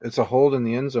hold. It's a hold in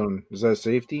the end zone. Is that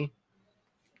safety?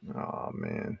 Oh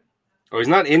man. Oh, he's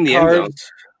not in the end zone.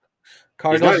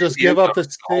 Cardinals just give up the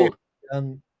hold.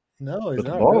 No, he's But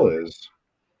not. the ball really. is.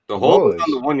 The hold is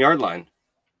on the 1 yard line.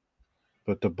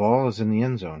 But the ball is in the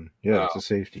end zone. Yeah, it's Oh. a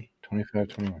safety.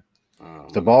 25-21. Oh,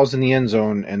 The ball's in the end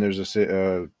zone, and there's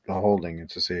a holding.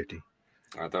 It's a safety.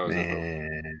 I thought it was a hold.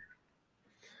 Man.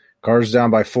 Cards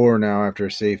down by 4 now after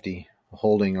a safety.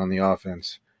 Holding on the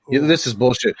offense. Yeah, this is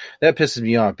bullshit. That pisses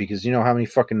me off because you know how many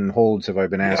fucking holds have I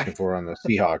been asking for on the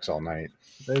Seahawks all night?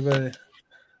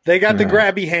 They got the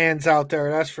grabby hands out there,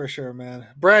 that's for sure, man.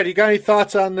 Brad, you got any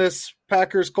thoughts on this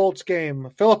Packers-Colts game?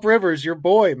 Phillip Rivers, your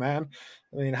boy, man.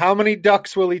 I mean, how many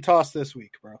ducks will he toss this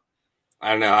week, bro?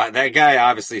 I don't know. That guy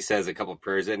obviously says a couple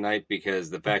prayers at night because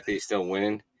the fact that he's still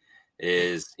winning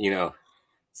is,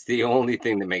 it's the only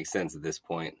thing that makes sense at this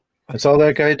point. That's all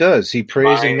that guy does. He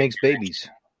prays and makes babies.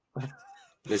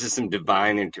 This is some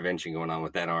divine intervention going on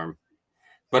with that arm.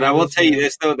 But I will tell you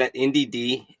this, though, that Indy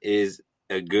D is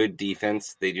a good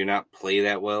defense. They do not play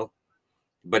that well.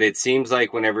 But it seems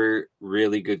like whenever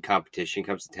really good competition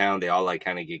comes to town, they all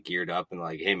kind of get geared up and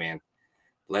like, hey, man,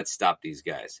 let's stop these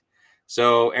guys.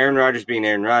 So Aaron Rodgers being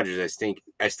Aaron Rodgers,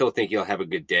 I still think he'll have a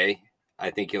good day. I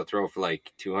think he'll throw for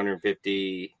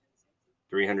 250,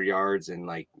 300 yards and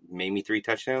maybe 3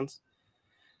 touchdowns.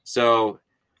 So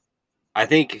I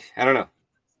don't know.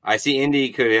 I see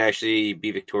Indy could actually be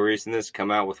victorious in this,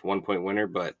 come out with 1-point winner,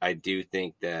 but I do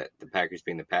think that the Packers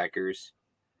being the Packers,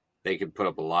 they could put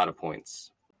up a lot of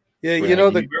points. Yeah, where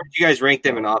would you guys rank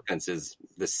them in offenses?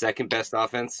 The second best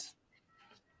offense?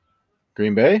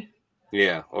 Green Bay?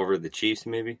 Yeah, over the Chiefs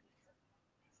maybe?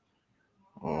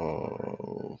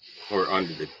 Oh. Or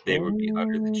they would be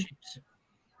under the Chiefs.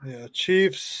 Yeah,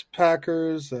 Chiefs,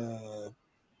 Packers,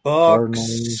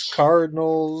 Bucks,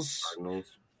 Cardinals.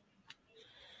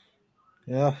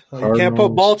 Yeah, you can't put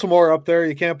Baltimore up there.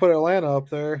 You can't put Atlanta up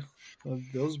there.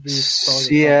 Those be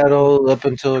Seattle up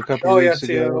until a couple weeks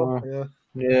ago. Seattle,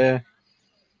 yeah.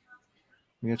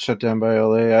 We got shut down by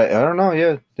LA. I don't know.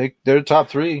 Yeah, they're top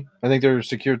 3. I think they're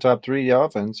secure top 3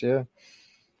 offense. Yeah,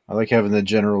 I like having the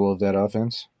general of that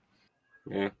offense.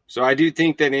 Yeah, so I do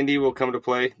think that Indy will come to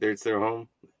play. It's their home,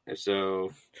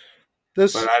 so.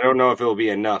 But I don't know if it will be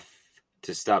enough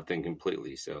to stop them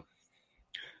completely. So.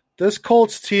 This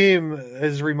Colts team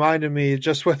has reminded me,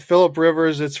 just with Phillip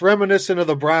Rivers, it's reminiscent of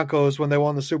the Broncos when they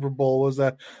won the Super Bowl. Was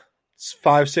that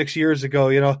 5-6 years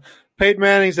ago? Peyton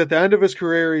Manning's at the end of his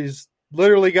career. He's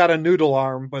literally got a noodle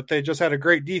arm, but they just had a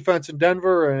great defense in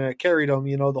Denver, and it carried them,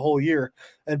 the whole year.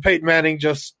 And Peyton Manning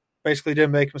just basically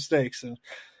didn't make mistakes. And,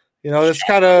 that's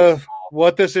kind of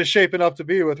what this is shaping up to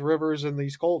be with Rivers and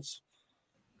these Colts.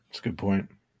 That's a good point.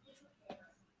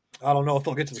 I don't know if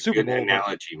they'll get to the Super Bowl. Good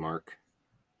analogy, Mark.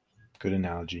 Good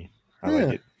analogy. I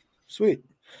like it. Sweet.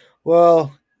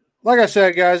 Well, like I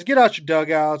said, guys, get out your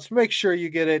dugouts. Make sure you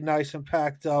get it nice and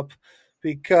packed up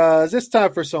because it's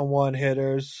time for some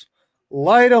one-hitters.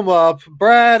 Light them up.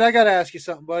 Brad, I got to ask you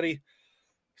something, buddy.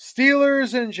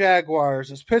 Steelers and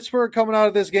Jaguars. Is Pittsburgh coming out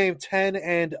of this game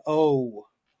 10-0?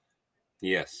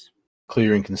 Yes.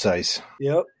 Clear and concise.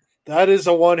 Yep. That is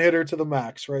a one-hitter to the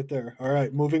max right there. All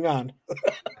right, moving on.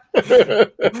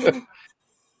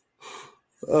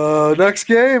 Next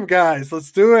game, guys.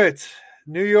 Let's do it.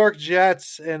 New York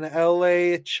Jets and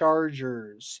LA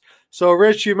Chargers. So,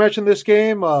 Rich, you mentioned this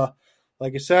game. Like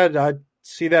I said, I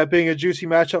see that being a juicy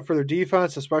matchup for their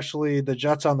defense, especially the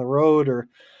Jets on the road are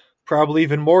probably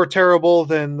even more terrible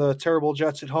than the terrible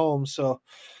Jets at home. So,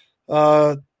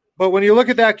 but when you look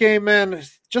at that game, man,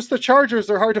 just the Chargers,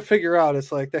 they're hard to figure out.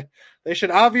 It's like they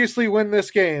should obviously win this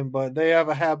game, but they have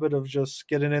a habit of just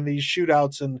getting in these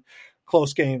shootouts and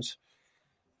close games.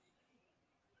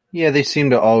 Yeah, they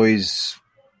seem to always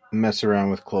mess around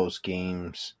with close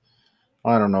games.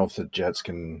 I don't know if the Jets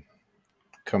can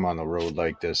come on the road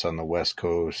like this on the West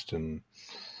Coast and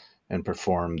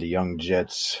perform. The young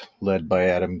Jets led by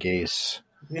Adam Gase.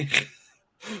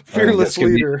 Fearless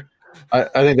leader. I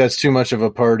think that's too much of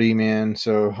a party, man.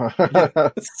 So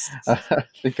I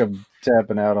think I'm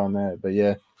tapping out on that. But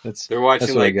yeah, they're watching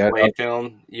play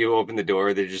film. You open the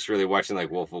door, they're just really watching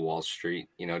Wolf of Wall Street.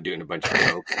 Doing a bunch of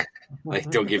coke.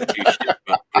 Don't give 2 shits about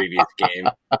the previous game.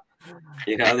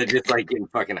 They're just getting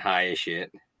fucking high as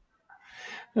shit.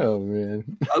 Oh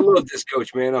man, I love this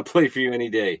coach, man. I'll play for you any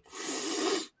day.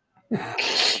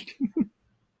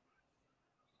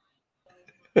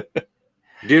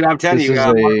 Dude, I'm telling This you, is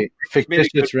a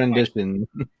fictitious rendition.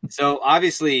 So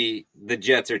obviously the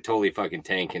Jets are totally fucking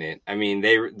tanking it. I mean,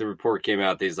 the report came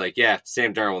out. They's like, yeah,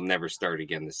 Sam Darnold will never start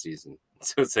again this season.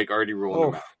 So it's like already ruling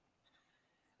him out.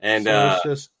 And so it's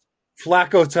just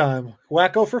Flacco time.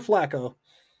 Wacko for Flacco.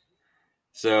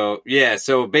 So yeah,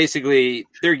 so basically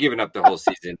they're giving up the whole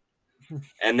season.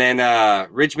 And then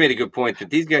Rich made a good point that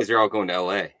these guys are all going to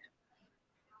LA.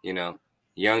 You know,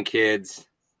 young kids,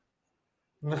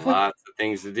 lots of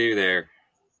things to do there.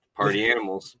 Party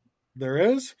animals. There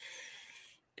is.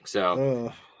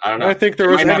 So I don't know. I think there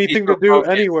was anything to do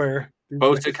anywhere.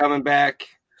 Bosa coming back.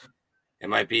 It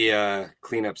might be a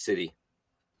cleanup city.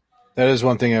 That is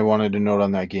one thing I wanted to note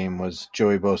on that game was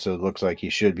Joey Bosa looks like he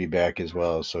should be back as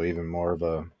well. So even more of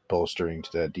a bolstering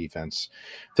to that defense.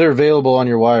 If they're available on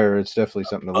your wire, it's definitely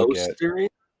something to look at.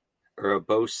 Or a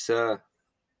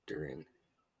Bosa-dering?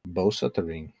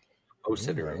 Bosa-dering.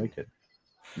 Bosa-dering. I like it.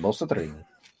 Bosa-dering.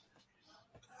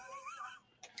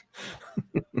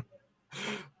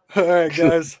 All right,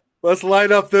 guys. Let's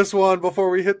light up this one before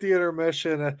we hit the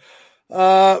intermission.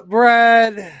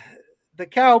 Brad, the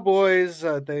Cowboys,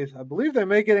 I believe they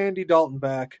may get Andy Dalton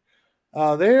back.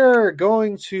 They're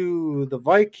going to the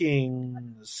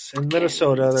Vikings in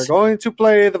Minnesota. They're going to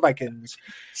play the Vikings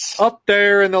up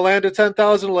there in the land of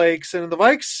 10,000 lakes. And the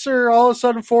Vikes are all of a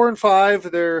sudden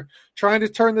 4-5. They're trying to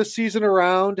turn this season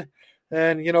around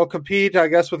and, compete, I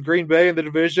guess, with Green Bay in the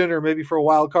division or maybe for a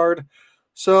wild card.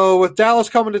 So with Dallas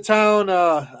coming to town,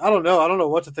 I don't know. I don't know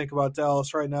what to think about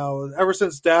Dallas right now. Ever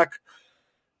since Dak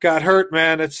got hurt,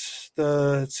 man, it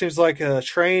seems like a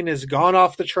train has gone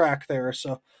off the track there.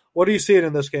 So what are you seeing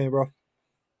in this game, bro?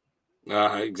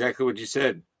 Exactly what you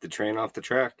said. The train off the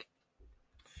track.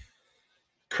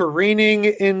 Careening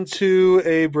into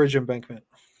a bridge embankment.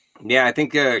 Yeah, I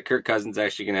think Kirk Cousins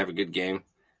actually going to have a good game.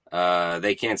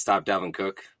 They can't stop Dalvin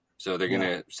Cook, so they're going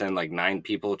to send like 9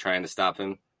 people trying to stop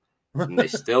him. And they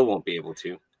still won't be able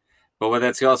to. But what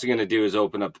that's also going to do is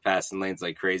open up the passing lanes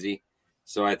like crazy.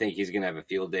 So I think he's going to have a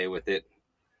field day with it.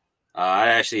 I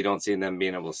actually don't see them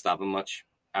being able to stop him much.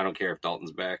 I don't care if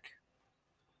Dalton's back.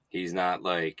 He's not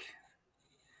like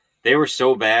 – they were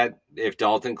so bad. If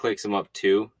Dalton clicks them up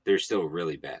too, they're still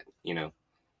really bad,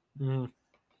 Mm-hmm.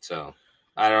 So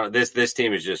I don't – this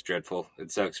team is just dreadful. It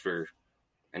sucks for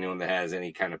anyone that has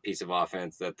any kind of piece of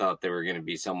offense that thought they were going to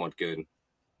be somewhat good.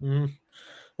 Mm-hmm.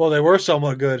 Well, they were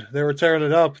somewhat good. They were tearing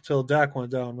it up until Dak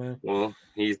went down, man. Well,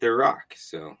 he's their rock,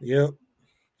 so. Yep.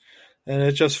 And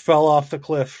it just fell off the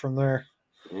cliff from there.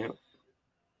 Yep.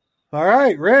 All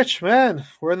right, Rich, man.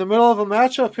 We're in the middle of a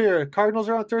matchup here. Cardinals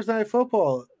are on Thursday Night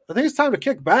Football. I think it's time to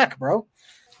kick back, bro.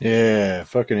 Yeah,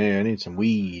 fucking yeah, I need some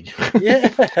weed.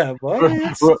 Yeah, buddy.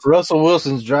 Russell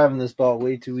Wilson's driving this ball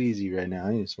way too easy right now.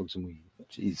 I need to smoke some weed.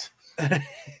 Jeez.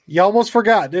 You almost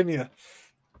forgot, didn't you?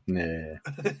 Nah.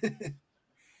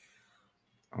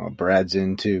 Oh, Brad's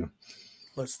in too.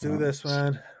 Let's do this,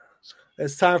 man.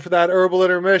 It's time for that herbal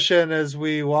intermission as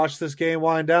we watch this game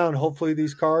wind down. Hopefully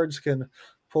these Cards can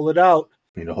pull it out.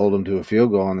 Need to hold them to a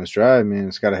field goal on this drive, man.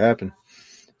 It's got to happen.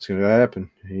 It's going to happen.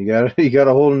 You got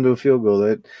to hold them to a field goal.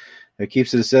 That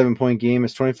keeps it a 7-point game.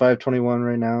 It's 25-21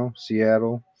 right now.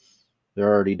 Seattle.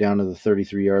 They're already down to the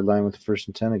 33-yard line with the 1st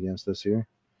and 10 against us here.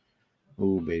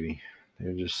 Oh, baby.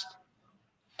 They're just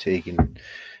taking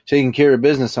care of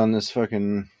business on this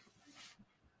fucking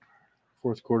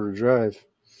fourth quarter drive.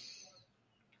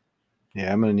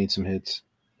 Yeah, I'm going to need some hits.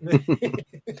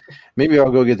 Maybe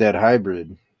I'll go get that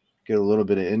hybrid. Get a little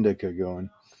bit of indica going.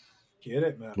 Get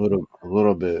it, man. A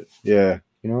little bit. Yeah.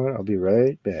 You know what? I'll be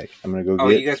right back. I'm going to go get... Oh,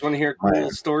 you guys want to hear a cool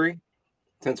story?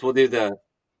 Since we'll do the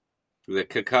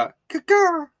caca.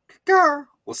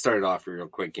 We'll start it off real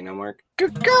quick, Mark?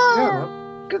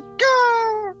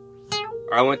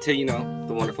 I went to,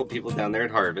 the wonderful people down there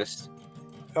at Harvest.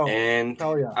 Oh, and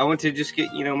yeah. I went to just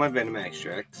get, my venom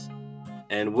extracts.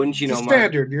 And wouldn't you know,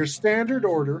 your standard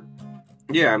order.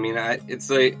 Yeah, I mean, it's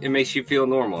like, it makes you feel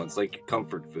normal. It's like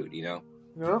comfort food, Yeah.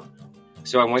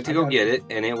 So I went to go get it,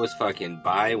 and it was fucking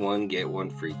buy one, get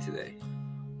one free today.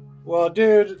 Well,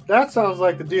 dude, that sounds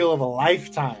like the deal of a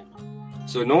lifetime.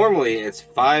 So normally it's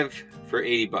 5 for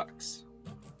 $80.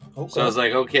 Okay. So I was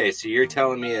like, okay, so you're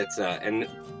telling me it's and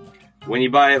when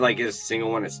you buy it like a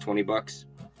single one, it's $20.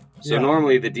 So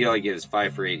normally the deal I get is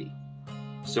 5 for $80.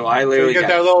 So I literally got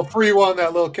that little free one,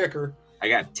 that little kicker. I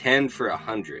got 10 for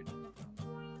 $100.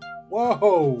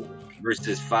 Whoa!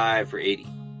 Versus 5 for $80.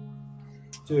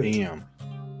 Dude. Damn.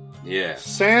 Yeah.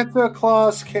 Santa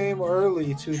Claus came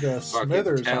early to the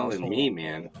Smithers telling household. Me,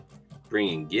 man,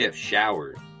 bringing gifts,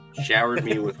 showered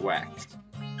me with wax.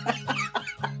 I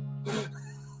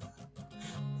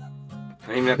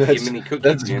didn't even have to give many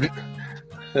cookies, man.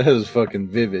 That was fucking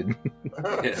vivid.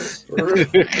 Yes.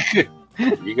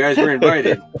 You guys were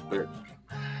invited. But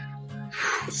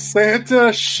Santa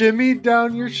shimmied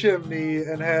down your chimney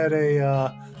and had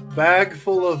a bag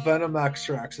full of venom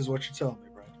extracts, is what you're telling me,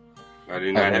 Brad. I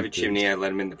do not have a chimney. I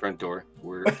let him in the front door.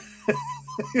 We're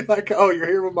You're like, oh, you're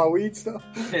here with my weed stuff?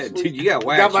 yeah, dude, you got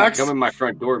wax. You come in my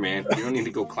front door, man. You don't need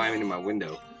to go climbing in my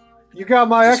window. You got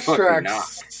my Just fucking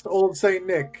extracts, old Saint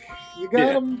Nick. You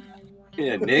got them?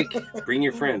 Yeah, Nick, bring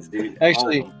your friends, dude.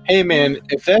 Actually, hey man,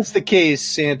 if that's the case,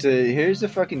 Santa, here's the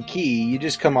fucking key. You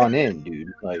just come on in, dude.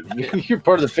 Like you're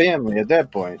part of the family at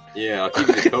that point. Yeah, I'll keep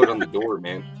the code on the door,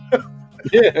 man.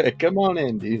 Yeah, come on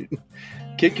in, dude.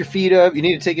 Kick your feet up. You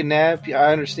need to take a nap.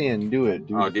 I understand. Do it.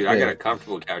 Dude. Oh, dude, I got a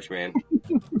comfortable couch, man.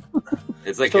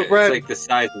 It's like So, Brad- it's like the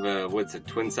size of a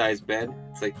twin size bed.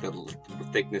 It's like the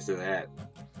thickness of that.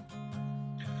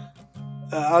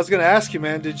 I was going to ask you,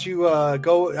 man, did you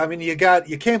go? I mean, you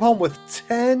came home with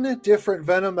 10 different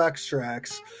venom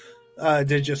extracts.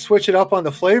 Did you switch it up on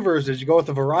the flavors? Did you go with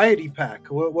a variety pack?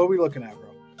 What are we looking at, bro?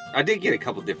 I did get a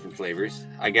couple different flavors.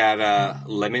 I got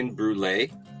lemon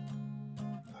brulee,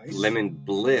 Nice. lemon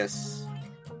bliss,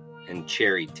 and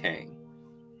cherry tang.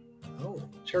 Oh,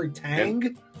 cherry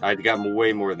tang. I got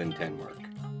way more than 10, Mark.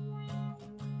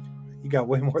 You got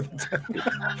way more than 10.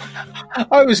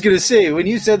 I was gonna say when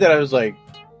you said that, I was like,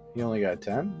 "You only got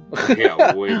 10?"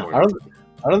 Yeah, way more.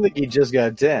 I don't think he just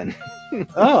got 10.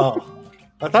 Oh,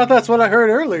 I thought that's what I heard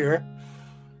earlier.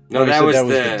 No, You that said was,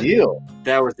 the deal.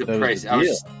 That was the That was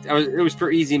price. the It was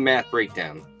for easy math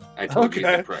breakdown. I told you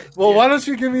Okay. the price. Well, yeah. why don't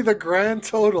you give me the grand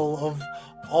total of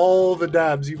all the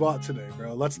dabs you bought today,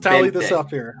 bro? Let's tally this Bente. up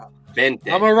here. Bente.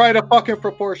 I'm gonna write a fucking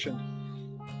proportion.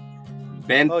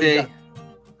 Bente. Oh, you got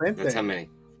That's how 20. many.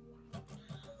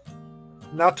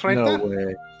 Not 20. No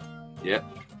way. Yep.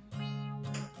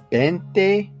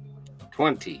 Bente?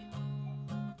 20.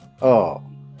 Oh,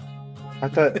 I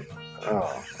thought.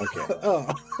 Oh, okay.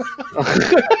 Oh.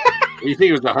 You think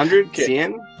it was 100? Okay.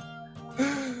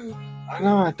 100?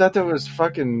 No, I thought that was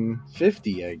fucking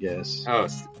 50. I guess. Oh,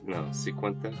 no.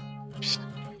 50.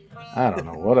 I don't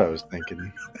know what I was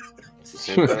thinking.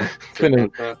 60. Been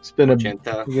 70. It's been a. 80.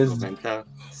 guess- 90.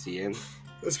 100.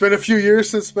 It's been a few years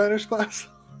since Spanish class.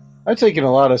 I've taken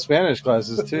a lot of Spanish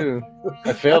classes too.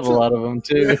 I failed a lot of them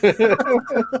too.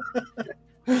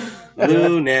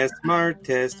 Lunes,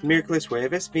 martes, miércoles,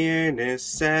 jueves, viernes,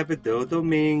 sábado,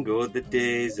 domingo, the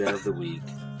days of the week.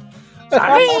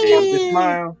 Day of the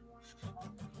smile.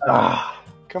 Ah,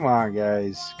 come on,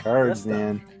 guys. Cards, Fiesta.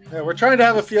 man. Yeah, we're trying to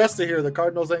have a fiesta here. The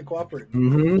Cardinals ain't cooperating.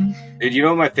 Mm-hmm. Dude, you know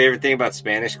what my favorite thing about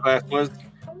Spanish class was?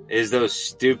 Is those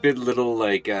stupid little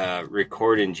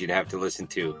recordings you'd have to listen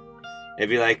to. It'd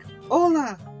be like,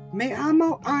 "Hola, me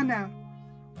amo Ana.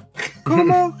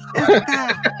 ¿Cómo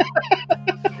está?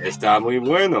 Está muy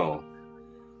bueno.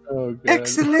 Oh, God.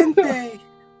 Excelente.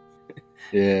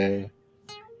 Yeah.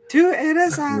 ¿Tú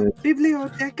eres a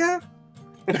biblioteca?"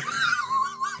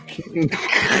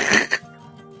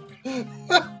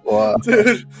 Wow.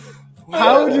 Dude,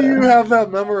 how do you have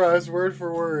that memorized word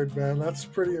for word, man? That's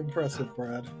pretty impressive,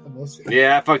 Brad. I must say.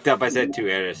 Yeah, I fucked up. I said "tú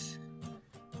eres."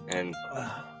 And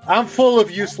I'm full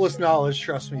of useless knowledge,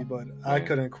 trust me, but I Yeah.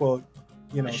 couldn't quote,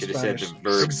 I should have said Spanish. the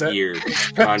verb Exa- ear.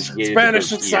 Spa- Conjugated Spanish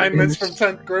the verb assignments from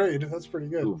 10th grade. That's pretty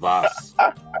good. Tu vas.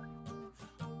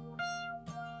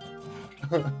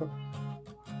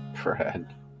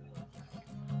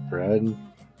 Brad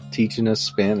teaching us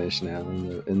Spanish now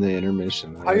in the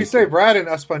intermission. How do you say Brad in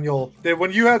Espanol?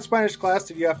 When you had Spanish class,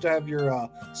 did you have to have your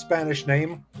Spanish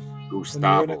name?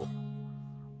 Gustavo.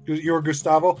 You were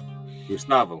Gustavo?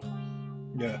 Gustavo.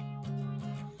 Yeah.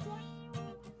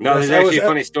 No, Yes, there's I was actually a at-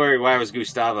 funny story why I was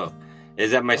Gustavo.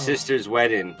 Is at my sister's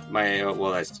wedding.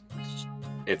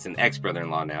 It's an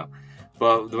ex-brother-in-law now.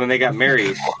 But when they got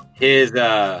married, his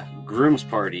groom's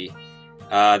party,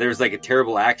 there was like a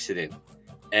terrible accident,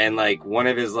 and like one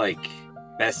of his like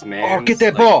best man. Oh, get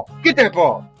that ball! Get that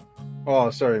ball! Oh,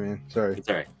 sorry, man. Sorry. It's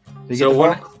all right. Did you So get the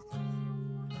one. ball?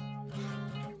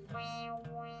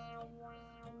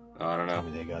 Oh, I don't Tell know.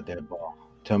 me they got that ball.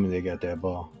 Tell me they got that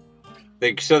ball.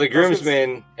 So the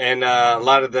groomsmen and a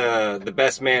lot of the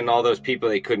best man and all those people,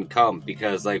 they couldn't come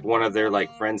because like one of their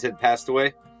like friends had passed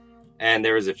away, and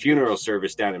there was a funeral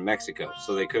service down in Mexico,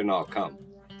 so they couldn't all come.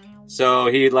 So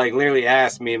he like literally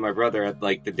asked me and my brother at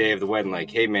like the day of the wedding, like,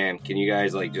 "Hey man, can you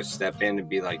guys like just step in and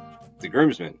be like the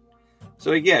groomsmen?"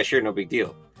 So like, yeah, sure, no big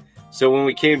deal. So when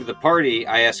we came to the party,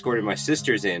 I escorted my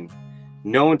sisters in.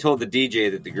 No one told the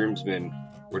DJ that the groomsmen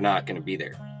were not going to be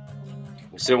there.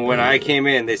 So when I came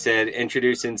in, they said,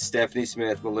 introducing Stephanie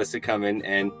Smith, Melissa Cummin,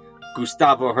 and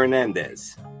Gustavo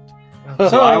Hernandez.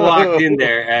 So I walked in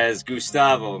there as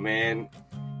Gustavo, man.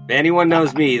 If anyone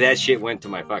knows me, that shit went to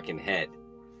my fucking head.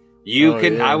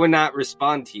 I would not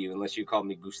respond to you unless you called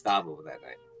me Gustavo that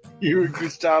night. You were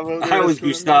Gustavo. I was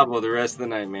Gustavo the rest of the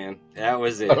night, man. That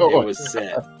was it. It was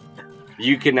set.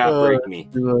 You cannot break me.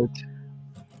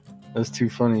 That's too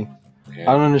funny. Yeah.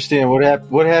 I don't understand what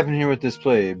happened here with this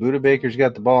play. Buda Baker's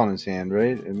got the ball in his hand,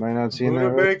 right? Am I not seeing that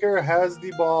right? Buda Baker has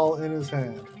the ball in his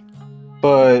hand.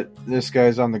 But this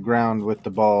guy's on the ground with the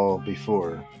ball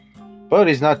before. But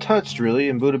he's not touched, really,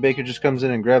 and Buda Baker just comes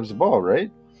in and grabs the ball,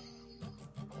 right?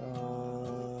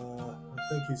 I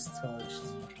think he's touched.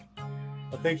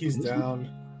 I think he's down.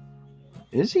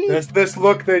 Is he? This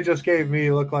look they just gave me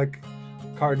looked like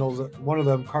Cardinals. One of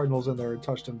them Cardinals in there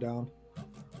touched him down.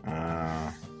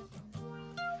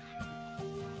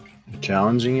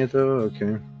 Challenging it, though?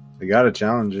 Okay. They got to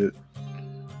challenge it.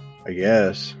 I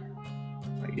guess.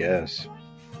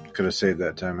 Could have saved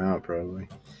that timeout, probably.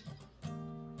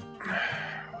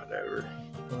 Whatever.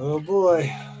 Oh,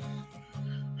 boy.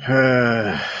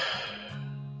 I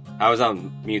was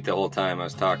on mute the whole time I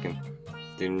was talking.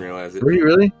 Didn't realize it. Were you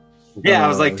really? Yeah, I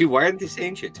was like, dude, why aren't they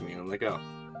saying shit to me? I'm like, oh.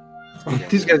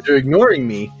 These guys are ignoring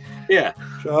me. Yeah.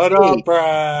 Shut up,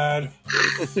 Brad.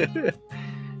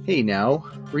 Hey, now,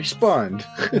 respond.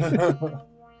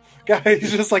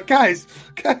 Guys, just like, guys.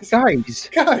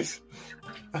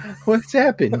 What's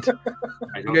happened?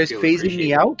 You guys phasing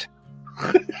me out?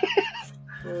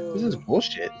 This is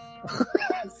bullshit.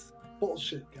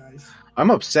 Bullshit, guys. I'm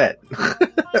upset. I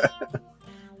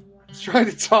was trying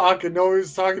to talk and nobody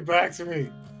was talking back to me.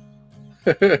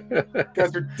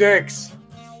 Guys are dicks.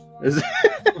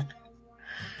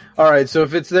 All right, so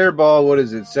if it's their ball, what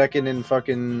is it? Second and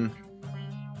fucking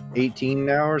 18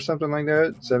 now or something like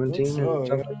that? 17 or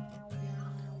something?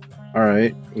 All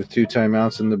right, with 2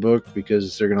 timeouts in the book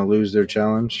because they're going to lose their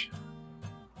challenge.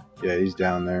 Yeah, he's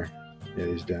down there. Yeah,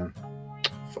 he's down.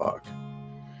 Fuck.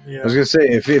 Yeah. I was going to say,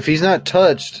 if he's not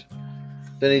touched,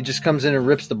 then he just comes in and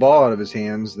rips the ball out of his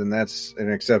hands, then that's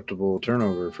an acceptable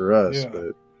turnover for us. Yeah.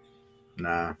 But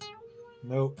nah.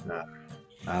 Nope. Nah.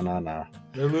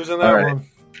 They're losing that one.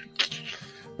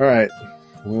 All right.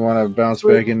 We want to bounce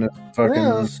back into fucking...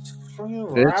 Yeah, let's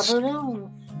wrap it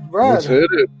up. Brad, let's hit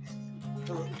it.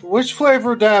 Which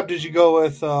flavor dab did you go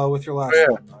with your last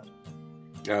one?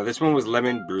 This one was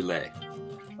lemon brulee.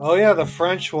 Oh, yeah, the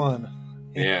French one.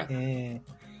 Yeah.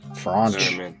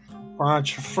 French.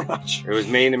 French. It was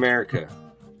made in America.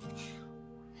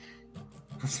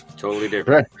 Totally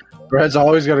different. Brad's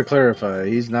always got to clarify.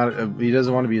 He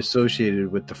doesn't want to be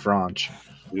associated with the French.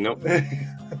 Nope.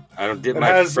 I don't dip it my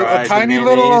has fries a tiny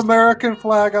little American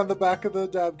flag on the back of the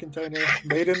dab container.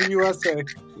 Made in the USA.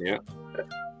 Yeah.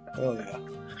 Oh, yeah.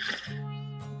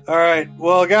 All right.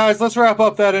 Well, guys, let's wrap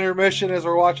up that intermission as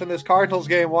we're watching this Cardinals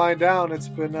game wind down. It's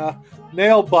been a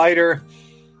nail biter.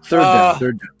 Third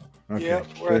down. Okay. Yeah,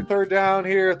 we're at third down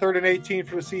here. 3rd and 18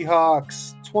 for the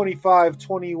Seahawks.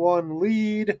 25-21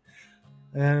 lead.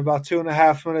 And about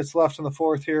 2.5 minutes left in the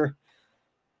fourth here.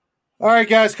 All right,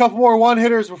 guys, a couple more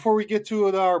one-hitters before we get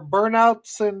to our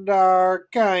burnouts and our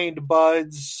kind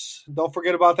buds. Don't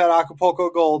forget about that Acapulco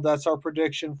Gold. That's our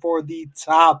prediction for the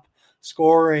top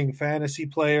scoring fantasy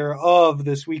player of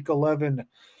this Week 11.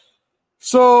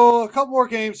 So a couple more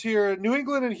games here. New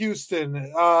England and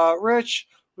Houston. Rich,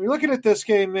 when you're looking at this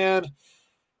game, man,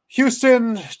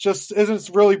 Houston just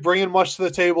isn't really bringing much to the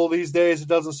table these days, it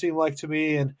doesn't seem like to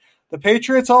me. And the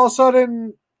Patriots all of a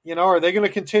sudden, are they going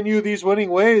to continue these winning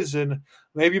ways and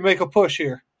maybe make a push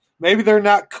here? Maybe they're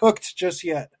not cooked just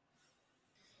yet.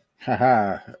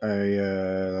 Haha, I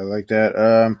like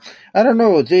that. I don't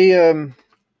know. They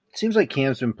seems like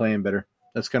Cam's been playing better.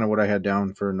 That's kind of what I had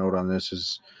down for a note on this.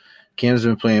 Is Cam's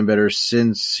been playing better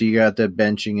since he got that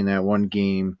benching in that one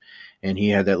game, and he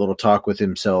had that little talk with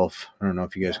himself. I don't know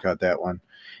if you guys got that one.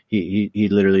 He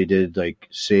literally did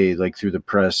say through the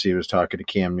press he was talking to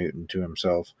Cam Newton to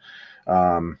himself.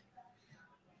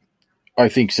 I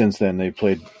think since then they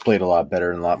played a lot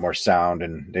better and a lot more sound,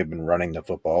 and they've been running the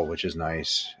football, which is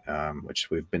nice, which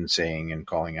we've been saying and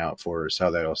calling out for is how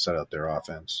they'll set up their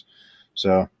offense.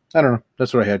 So, I don't know.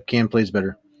 That's what I had. Cam plays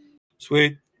better.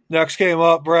 Sweet. Next game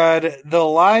up, Brad. The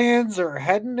Lions are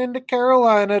heading into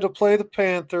Carolina to play the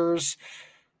Panthers.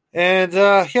 And,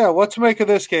 what to make of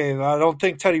this game? I don't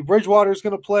think Teddy Bridgewater is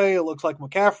going to play. It looks like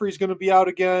McCaffrey's going to be out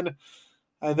again.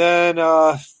 And then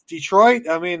Detroit,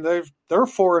 I mean, they're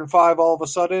 4-5 all of a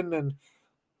sudden. And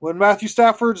when Matthew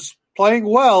Stafford's playing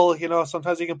well,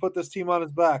 sometimes he can put this team on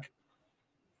his back.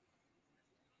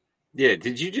 Yeah,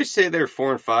 did you just say they're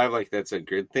 4-5 like that's a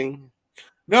good thing?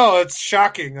 No, it's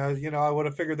shocking. I would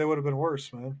have figured they would have been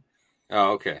worse, man.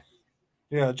 Oh, okay.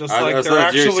 Yeah, just I like was they're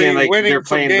thought you were actually saying, like, winning they're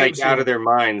some playing games. like out of their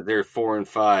minds. They're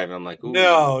 4-5. I'm like, ooh.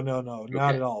 No, not Okay.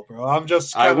 at all, bro. I'm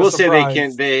just. I will say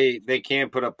surprised. they can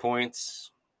put up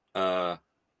points. Yeah,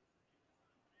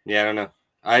 I don't know.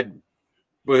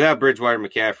 Without Bridgewater,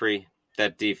 McCaffrey,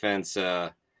 that defense,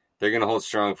 they're going to hold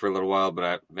strong for a little while,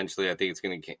 but eventually I think it's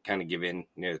going to kind of give in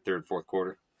near the third, fourth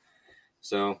quarter.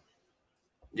 So,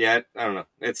 yeah, I don't know.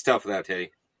 It's tough without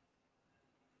Teddy.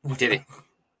 Teddy.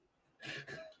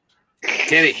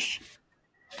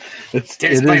 It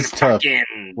is tough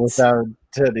without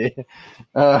Teddy.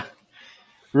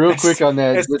 Real quick on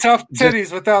that. It's tough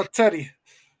titties without Teddy.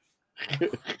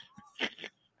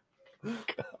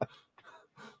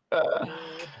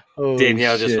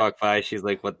 Danielle just walked by. She's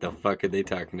like, what the fuck are they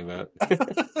talking about?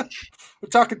 We're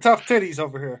talking tough titties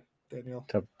over here, Danielle.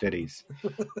 Tough titties.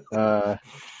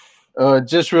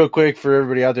 Just real quick for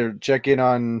everybody out there, check in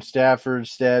on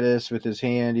Stafford's status with his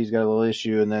hand. He's got a little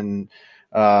issue. And then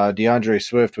DeAndre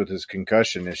Swift with his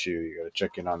concussion issue. You got to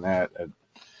check in on that.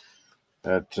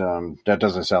 That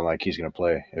doesn't sound like he's going to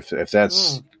play. If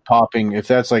that's popping, if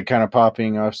that's like kind of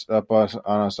popping on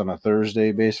us on a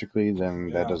Thursday, basically, then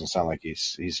that doesn't sound like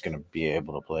he's going to be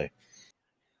able to play.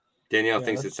 Danielle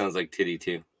thinks it sounds like titty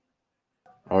too.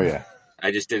 Oh yeah,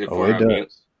 I just did it for her on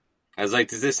mute. I was like,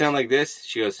 "Does this sound like this?"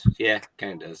 She goes, "Yeah,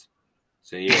 kind of does."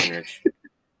 So you and Rich.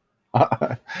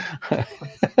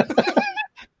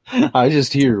 I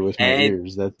just hear with my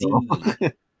ears. That's all.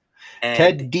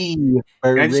 Ted D.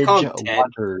 I'm just going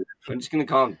to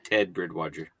call him Ted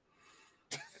Bridgewater.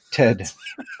 Ted.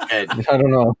 I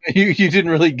don't know. You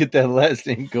didn't really get that last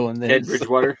name going there. Ted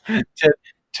Bridgewater?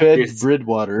 Ted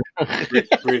Bridgewater.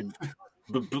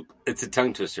 It's a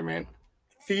tongue twister, man.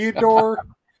 Theodore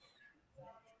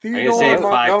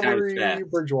Montgomery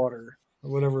Bridgewater. Or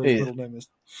whatever his middle name is.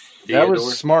 That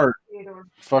was smart.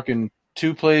 Fucking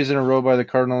 2 plays in a row by the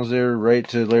Cardinals there, right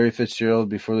to Larry Fitzgerald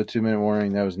before the 2-minute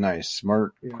warning. That was nice.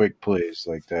 Smart, quick plays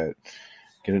like that.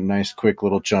 Get a nice, quick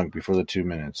little chunk before the 2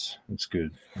 minutes. That's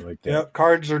good. I like that. Yep,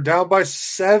 Cards are down by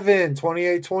 7,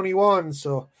 28-21.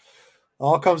 So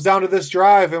all comes down to this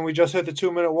drive, and we just hit the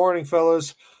 2-minute warning,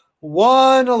 fellas.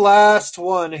 One last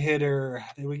one-hitter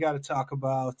that we got to talk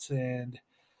about, and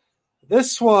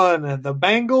this one, the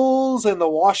Bengals and the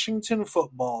Washington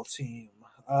football team.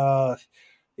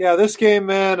 Yeah, this game,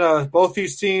 man, both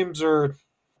these teams are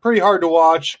pretty hard to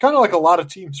watch, kind of like a lot of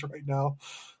teams right now.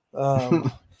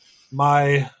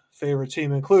 My favorite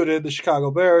team included, the Chicago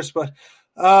Bears. But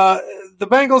the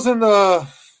Bengals and the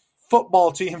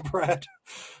football team, Brad,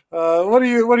 what do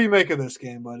you make of this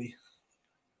game, buddy?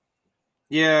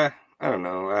 Yeah, I don't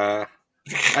know.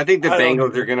 I think the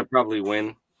Bengals are going to probably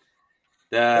win.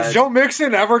 Is Joe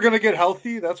Mixon ever going to get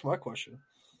healthy? That's my question.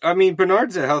 I mean,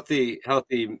 Bernard's a healthy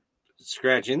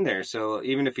scratch in there. So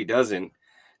even if he doesn't,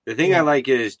 the thing I like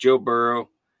is Joe Burrow.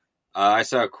 I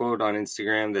saw a quote on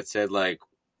Instagram that said, like,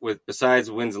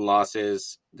 besides wins and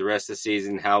losses, the rest of the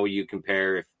season, how will you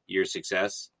compare your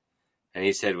success? And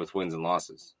he said with wins and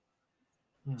losses.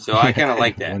 So I kind of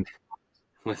like that.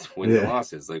 With wins and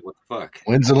losses, like, what the fuck?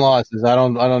 Wins and losses. I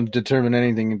don't determine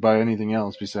anything by anything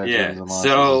else besides wins and losses.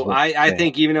 So I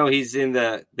think even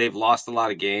though they've lost a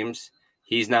lot of games,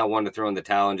 he's not one to throw in the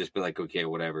towel and just be like, okay,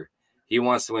 whatever. He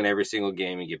wants to win every single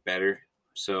game and get better.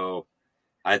 So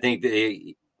I think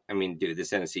dude,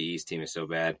 this NFC East team is so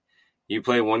bad. You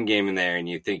play one game in there and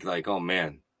you think like, oh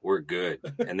man, we're good.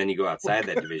 And then you go outside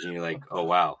that division, you're like, oh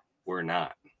wow, we're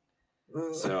not.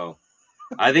 So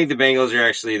I think the Bengals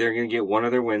are they're going to get one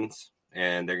of their wins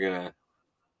and they're going to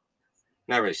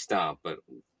not really stomp, but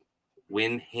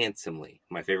win handsomely.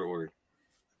 My favorite word.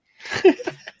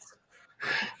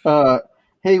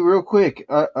 Hey, real quick,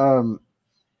 I'm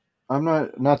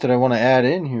not that I want to add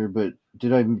in here, but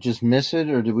did I just miss it,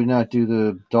 or did we not do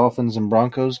the Dolphins and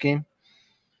Broncos game?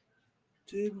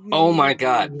 Oh my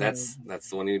God, that's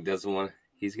the one who doesn't want.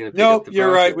 He's gonna. Nope,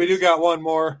 you're right. We do got one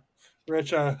more,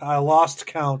 Rich. I lost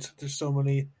count. There's so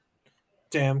many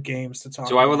damn games to talk.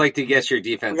 So I would like to guess your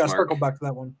defense. We got to circle back to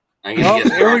that one. I'm gonna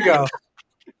guess. Here we go.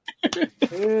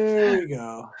 Here we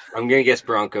go. I'm gonna guess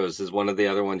Broncos is one of the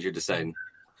other ones you're deciding.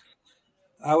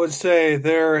 I would say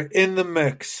they're in the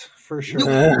mix for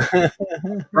sure.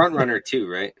 Front runner too,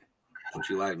 right? Don't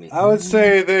you lie to me. I would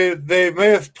say they may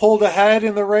have pulled ahead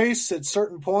in the race at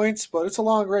certain points, but it's a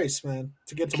long race, man,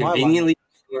 to get to my line. Conveniently,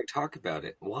 you want to talk about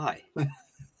it. Why?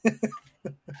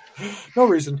 No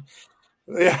reason.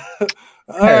 Yeah.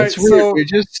 All right, it's weird. So we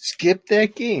just skipped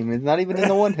that game. It's not even in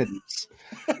the one hitters.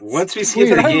 Once we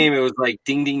skipped the game, it was like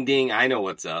ding, ding, ding. I know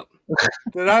what's up.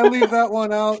 Did I leave that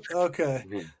one out? Okay.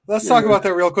 Let's talk about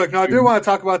that real quick. Now, I do want to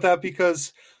talk about that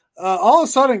because all of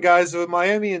a sudden, guys, with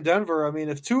Miami and Denver, I mean,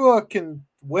 if Tua can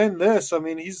win this, I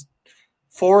mean, he's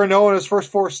 4-0 in his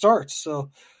first 4 starts.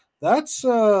 So that's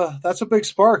a big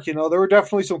spark. You know, there were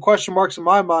definitely some question marks in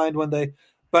my mind when they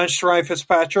benched Ryan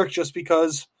Fitzpatrick just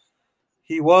because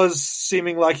he was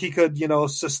seeming like he could, you know,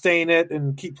 sustain it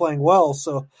and keep playing well.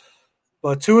 So,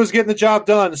 but Tua's getting the job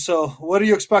done. So, what are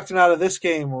you expecting out of this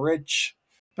game, Rich?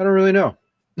 I don't really know.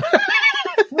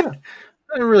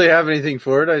 I don't really have anything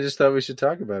for it. I just thought we should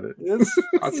talk about it.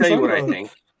 I'll tell you what I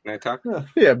think. Can I talk?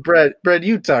 Yeah, Brad,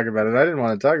 you talk about it. I didn't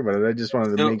want to talk about it. I just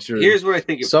wanted to make sure. Here's what I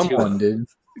think of someone Tua. did.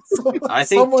 I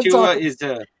think Tua is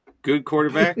a good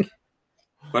quarterback,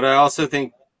 but I also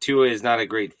think Tua is not a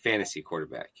great fantasy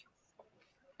quarterback.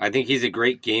 I think he's a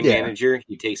great game manager.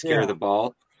 He takes care of the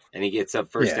ball and he gets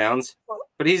up first downs.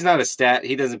 But he's not a stat.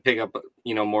 He doesn't pick up,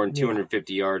 you know, more than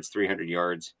 250 yards, 300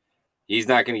 yards. He's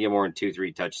not going to get more than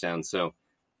 2-3 touchdowns. So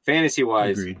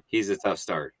fantasy-wise, he's a tough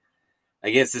start.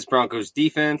 Against this Broncos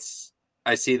defense,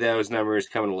 I see those numbers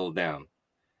coming a little down.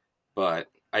 But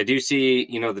I do see,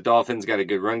 you know, the Dolphins got a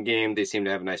good run game. They seem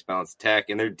to have a nice balanced attack,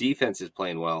 and their defense is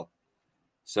playing well.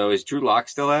 So is Drew Lock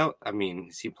still out? I mean,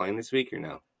 is he playing this week or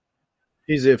no?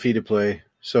 He's iffy to play.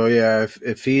 So, yeah,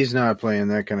 if he's not playing,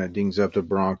 that kind of dings up the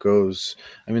Broncos.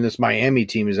 I mean, this Miami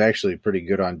team is actually pretty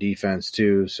good on defense,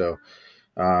 too. So,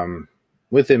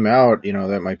 with him out, you know,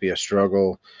 that might be a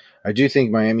struggle. I do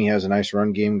think Miami has a nice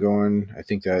run game going. I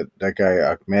think that guy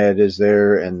Ahmed is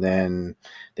there. And then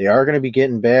they are going to be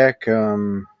getting back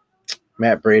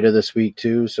Matt Breida this week,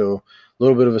 too. So, a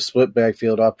little bit of a split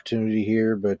backfield opportunity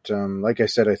here. But like I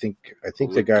said, I think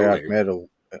the guy Ahmed will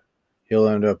 – He'll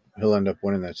end up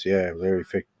winning this. Yeah, Larry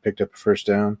picked up a first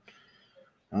down.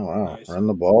 Oh wow, nice. Run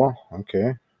the ball.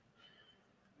 Okay.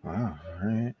 Wow. All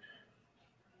right.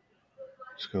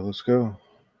 Let's go.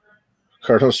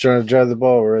 Cardinals trying to drive the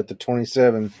ball. We're at the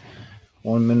 27.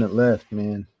 1 minute left,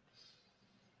 man.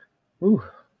 Ooh.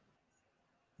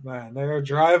 Man, they're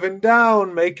driving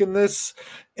down, making this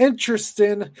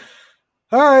interesting.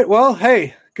 All right. Well,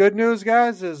 hey, good news,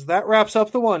 guys, is that wraps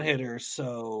up the one hitters.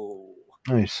 So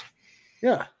nice.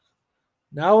 Yeah.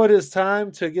 Now it is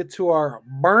time to get to our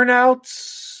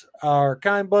burnouts, our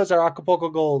Kind Buzz, our Acapulco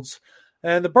Golds.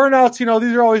 And the burnouts, you know,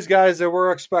 these are always guys that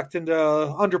we're expecting to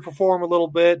underperform a little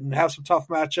bit and have some tough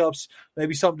matchups,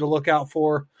 maybe something to look out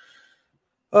for.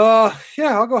 I'll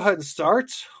go ahead and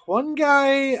start. One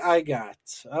guy I got.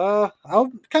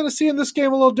 I'm kind of seeing this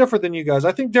game a little different than you guys.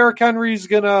 I think Derrick Henry's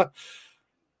going to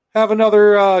have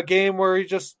another game where he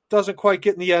just doesn't quite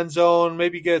get in the end zone,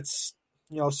 maybe gets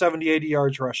 70, 80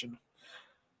 yards rushing.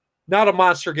 Not a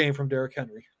monster game from Derrick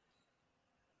Henry.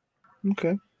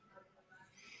 Okay.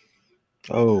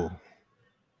 Oh.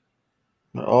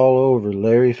 All over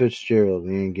Larry Fitzgerald.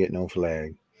 He ain't getting no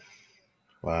flag.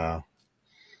 Wow.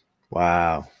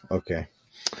 Okay.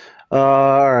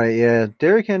 All right, yeah.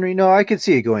 Derrick Henry, no, I could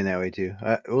see it going that way too.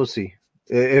 We'll see.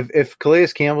 If Calais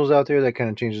Campbell's out there, that kind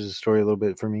of changes the story a little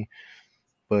bit for me.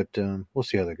 But we'll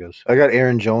see how that goes. I got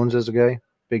Aaron Jones as a guy.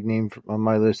 Big name on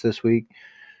my list this week.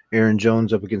 Aaron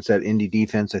Jones up against that Indy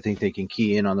defense. I think they can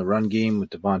key in on the run game with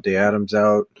Devontae Adams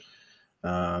out.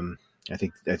 I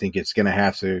think it's going to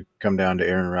have to come down to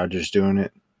Aaron Rodgers doing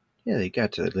it. Yeah, they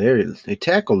got to Larry. They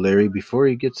tackled Larry before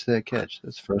he gets to that catch.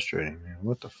 That's frustrating, man.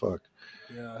 What the fuck?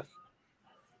 Yeah.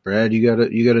 Brad, you got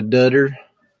a dudder?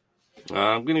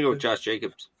 I'm going to go with Josh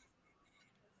Jacobs.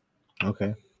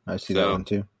 Okay, I see that one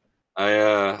too.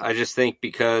 I just think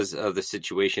because of the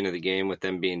situation of the game with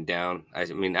them being down, I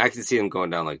mean, I can see them going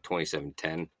down like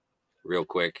 27-10 real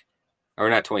quick. Or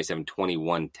not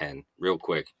 21-10 real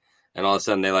quick. And all of a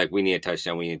sudden they're like, we need a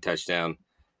touchdown.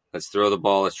 Let's throw the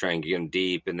ball. Let's try and get him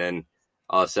deep. And then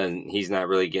all of a sudden he's not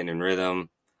really getting in rhythm.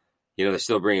 You know, they're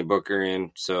still bringing Booker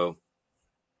in. So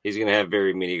he's going to have a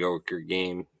very mediocre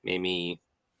game. Maybe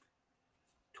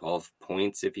 12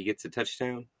 points if he gets a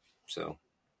touchdown. So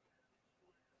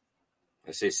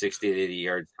I say 60 to 80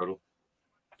 yards total.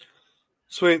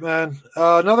 Sweet, man.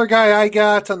 Another guy I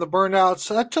got on the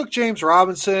burnouts, I took James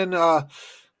Robinson.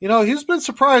 He's been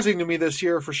surprising to me this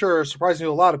year for sure. Surprising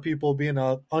to a lot of people, being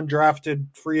an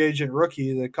undrafted free agent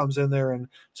rookie that comes in there and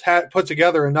put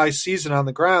together a nice season on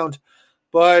the ground.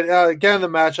 But again, the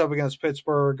matchup against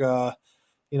Pittsburgh,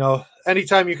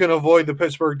 anytime you can avoid the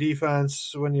Pittsburgh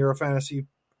defense when you're a fantasy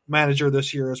manager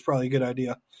this year is probably a good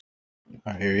idea.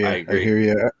 I hear you. I hear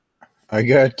you. I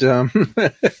got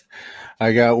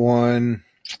I got one.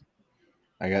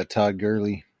 I got Todd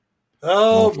Gurley.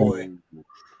 Oh boy.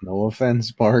 No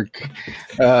offense, Mark.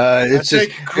 I It's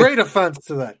take just great offense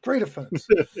to that. Great offense.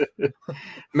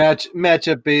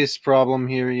 matchup based problem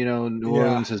here. New Yeah.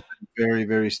 Orleans has been very,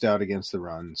 very stout against the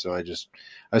run. So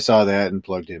I saw that and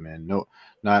plugged him in. No,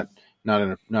 not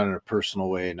in a personal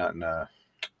way, not in a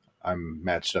I'm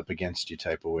matched up against you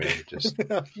type of way. Just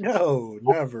No,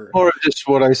 never. more of just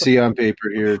what I see on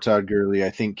paper here. Todd Gurley, I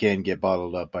think, can get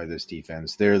bottled up by this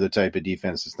defense. They're the type of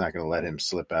defense that's not going to let him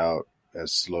slip out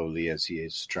as slowly as he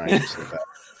is trying to slip out.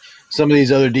 Some of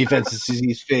these other defenses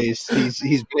he's faced, he's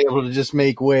been able to just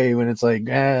make way when it's like,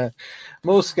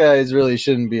 most guys really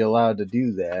shouldn't be allowed to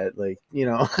do that.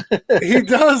 He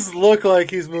does look like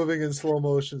he's moving in slow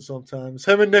motion sometimes.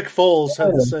 Him and Nick Foles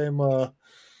have the same.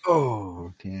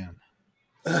 Oh, damn.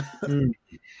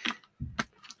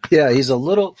 Yeah, he's a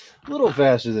little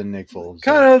faster than Nick Foles.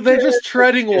 Kind of, they're just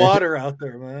treading water out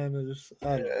there, man.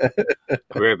 Be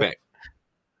right back.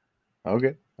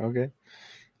 Okay.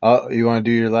 You want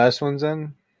to do your last ones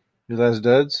then? Your last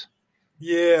duds?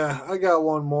 Yeah, I got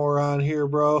one more on here,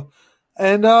 bro.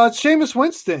 And it's Jameis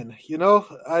Winston.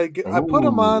 I put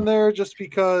him on there just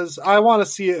because I want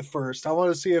to see it first. I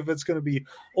want to see if it's going to be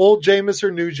old Jameis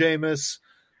or new Jameis.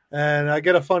 And I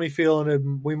get a funny feeling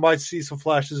that we might see some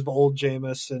flashes of old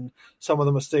Jameis and some of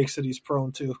the mistakes that he's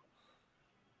prone to.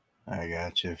 I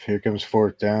got you. Here comes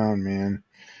fourth down, man.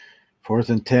 4th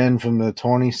and 10 from the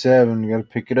 27. You got to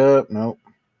pick it up. Nope.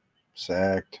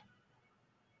 Sacked.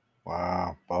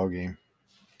 Wow. Ball game.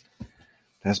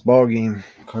 That's ball game.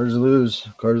 Cards lose.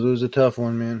 Cards lose a tough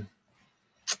one, man.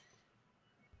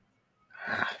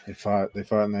 They fought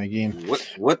in that game.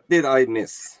 What did I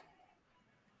miss?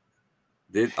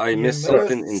 Did I miss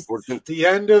something important? The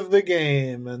end of the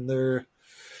game, and they're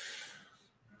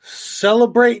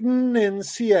celebrating in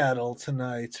Seattle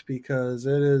tonight because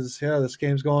it is, this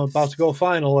game's about to go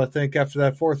final, I think, after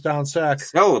that 4th down sack.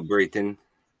 Celebrating?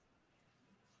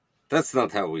 That's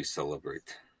not how we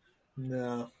celebrate.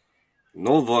 No.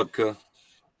 No vodka,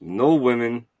 no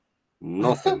women,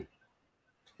 nothing.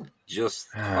 Just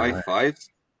high fives.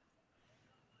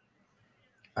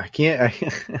 I can't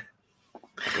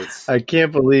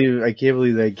believe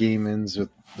that game ends with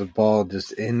the ball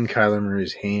just in Kyler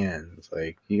Murray's hands.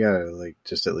 Like, you gotta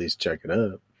just at least check it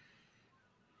up.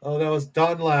 Oh, that was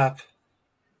Dunlap.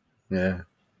 Yeah.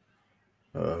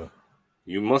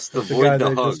 You must avoid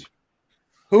the hug.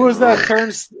 Who was that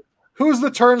Who's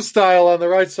the turnstile on the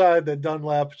right side that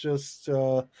Dunlap just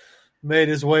made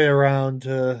his way around?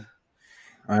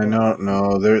 I don't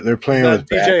know. They're playing with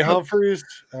DJ Humphries.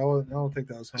 I don't think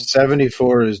that was Humphries.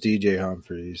 74 is DJ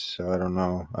Humphries. So I don't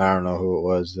know. I don't know who it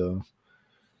was though.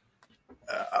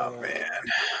 Oh man,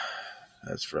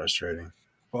 that's frustrating.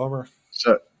 Bummer.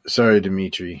 So sorry,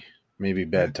 Dimitri. Maybe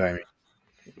bad timing.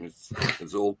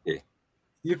 It's okay.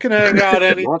 You can hang out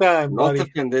anytime, not buddy.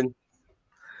 offended.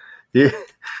 Yeah.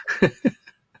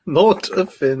 Not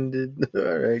offended.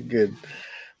 All right, good.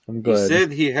 I'm glad. He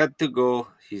said he had to go.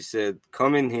 He said,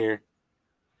 "Come in here."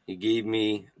 He gave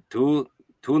me two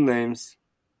names.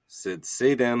 Said,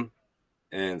 "Say them,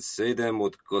 and say them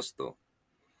with gusto."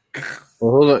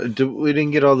 Well, hold on. We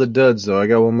didn't get all the duds though. I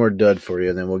got one more dud for you,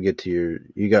 and then we'll get to your.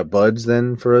 You got buds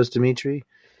then for us, Dimitri?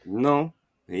 No,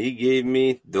 he gave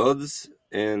me duds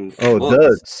and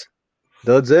buds.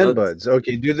 Duds and buds.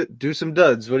 Okay, do some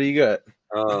duds. What do you got?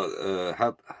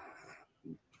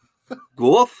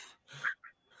 Golf.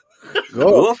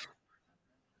 Golf.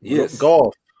 Yes.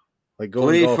 Golf. Like going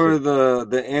play golfing. for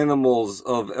the animals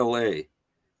of LA.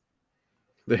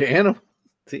 The animal.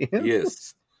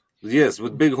 Yes,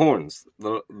 with big horns.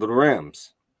 The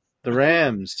Rams. The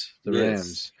Rams.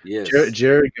 Rams. Yes.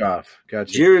 Jared Goff.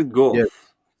 Gotcha. Jared Goff. Yes.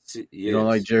 Yes. You don't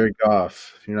like Jared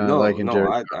Goff. You're not liking Jared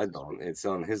Goff. I don't. It's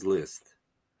on his list.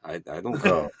 I don't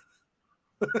go.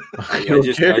 I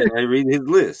read his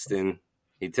list and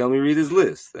he tell me read his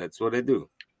list. That's what I do.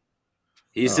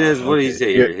 He says, what did he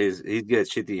say here? He's got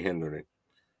shitty handwriting.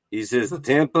 He says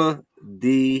Tampa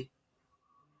D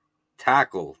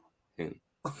tackle him.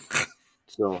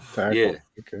 So tackle. Yeah.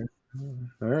 Okay.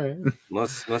 All right.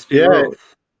 Must be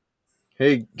rough.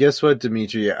 Hey, guess what,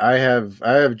 Dimitri? I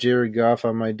have Jared Goff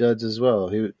on my duds as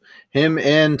well. Him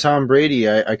and Tom Brady.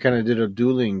 I kind of did a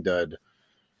dueling dud.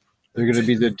 They're going to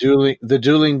be the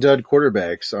dueling dud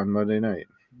quarterbacks on Monday night.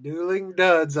 Dueling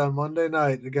duds on Monday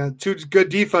night. Again, two good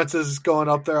defenses going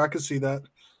up there. I can see that.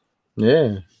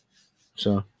 Yeah.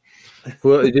 So,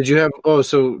 well, did you have? Oh,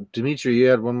 so Dimitri, you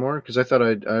had one more because I thought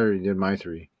I already did my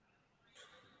 3.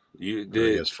 You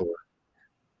did. I guess 4.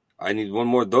 I need one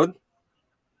more dud.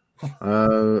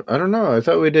 I don't know. I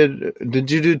thought we did.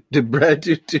 Did Brad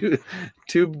do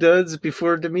two duds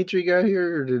before Dimitri got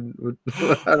here? Or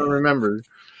I don't remember.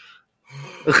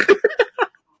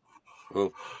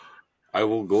 Well, I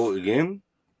will go again.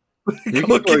 You Go can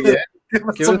go get- again. give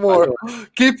us Give some us more. one.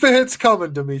 Keep the hits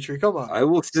coming, Dimitri. Come on. I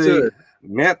will do say it.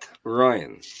 Matt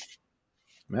Ryan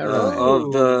Matt Ryan.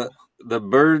 of the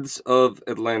Birds of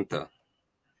Atlanta.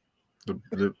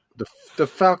 The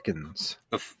Falcons.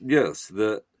 Yes,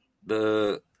 the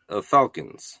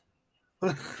Falcons.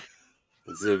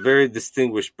 It's a very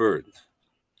distinguished bird,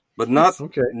 but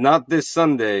not this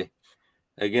Sunday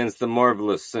against the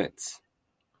Marvelous Saints.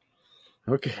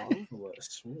 Okay.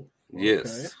 Marvelous. Ooh,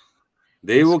 Yes, okay.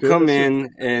 they That's will good. come That's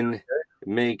in and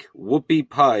make whoopie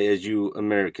pie, as you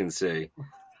Americans say,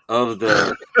 of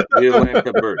the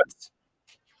Atlanta Birds.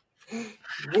 I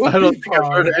don't Whoopie think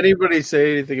I've heard pie. anybody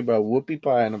say anything about whoopie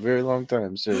pie in a very long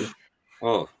time, sir.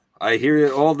 Oh, I hear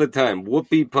it all the time.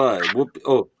 Whoopie pie.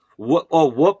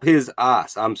 Whoop his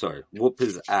ass. I'm sorry. Whoop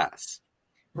his ass.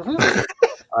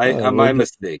 My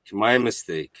mistake. My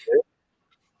mistake.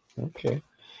 Okay.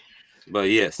 But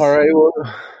yes. All right. Well,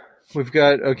 we've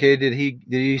got. Okay. Did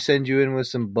he send you in with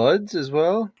some buds as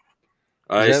well?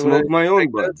 I that what smoke my own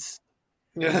buds.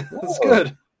 Yeah, that's Oh.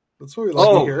 good. That's what we like to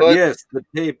Oh, hear. yes, the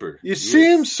paper. You Yes.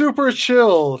 seem super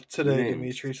chill today, Names.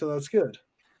 Dimitri, so that's good.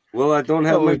 Well, I don't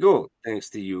have Oh, my we- goat, thanks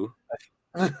to you.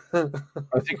 I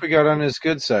think we got on his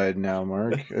good side now,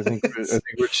 Mark. I think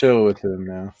we're chill with him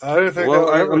now. I didn't think Well,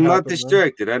 that would ever I'm not happen, man.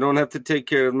 distracted. I don't have to take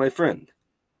care of my friend.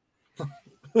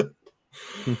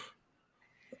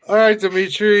 All right,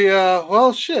 Dimitri.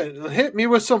 Well, shit. Hit me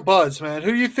with some buds, man.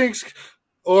 Who you think's,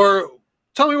 or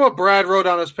tell me what Brad wrote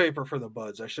on his paper for the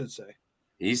buds, I should say.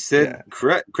 He said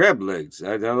crab legs.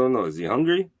 I don't know. Is he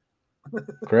hungry?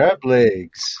 Crab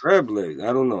legs. Crab legs.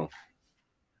 I don't know.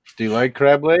 Do you like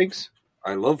crab legs?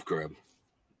 I love crab.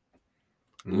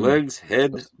 Mm. Legs,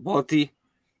 head, body.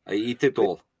 I eat it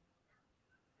all.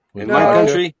 In Now, my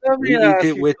country, let me we eat ask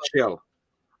it you with shell.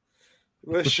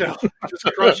 With shell. Just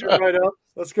crush it right up.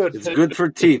 That's good. It's good for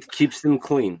teeth. Keeps them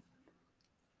clean.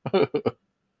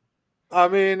 I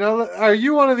mean, are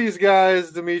you one of these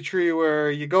guys, Dimitri,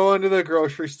 where you go into the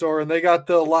grocery store and they got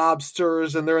the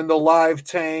lobsters and they're in the live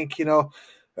tank,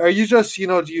 Are you just,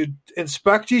 do you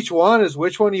inspect each one as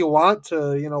which one you want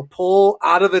to, pull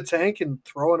out of the tank and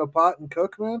throw in a pot and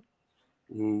cook, man?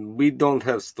 We don't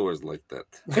have stores like that.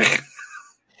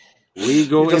 We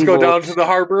go You just in go boat. down to the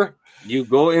harbor? You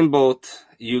go in boat.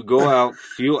 You go out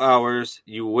few hours.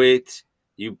 You wait.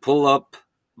 You pull up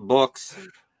box,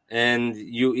 and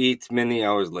you eat many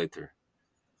hours later.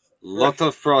 Lot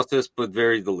of process, but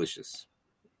very delicious.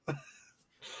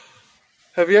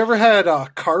 Have you ever had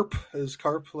carp? Is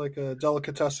carp like a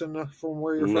delicatessen from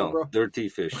where you're from, bro? Dirty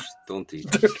fish. Don't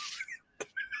eat.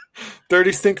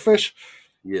 Dirty stinkfish?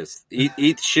 Yes.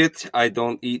 Eat shit. I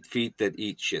don't eat feet that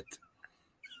eat shit.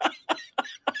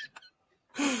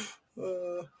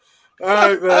 All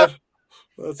right, man.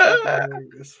 That's fucking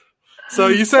hilarious. So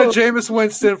you said Jameis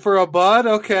Winston for a bud.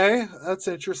 Okay, that's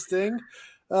interesting.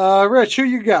 Rich, who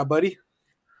you got, buddy?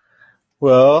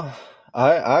 Well,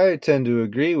 I tend to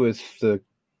agree with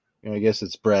I guess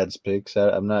it's Brad's picks.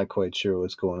 I'm not quite sure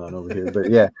what's going on over here, but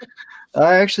yeah,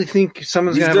 I actually think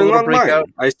someone's These gonna have a are little not mine. breakout.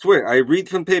 I swear. I read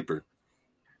from paper.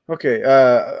 Okay,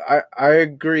 I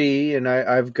agree, and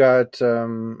I've got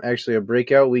actually a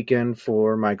breakout weekend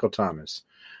for Michael Thomas.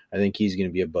 I think he's going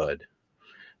to be a bud.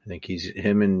 I think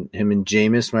him and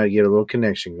Jameis might get a little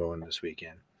connection going this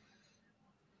weekend.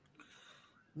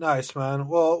 Nice, man.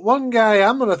 Well, one guy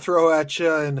I'm going to throw at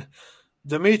you, and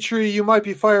Dimitri, you might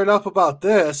be fired up about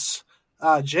this.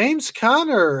 James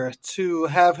Conner to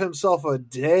have himself a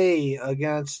day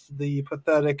against the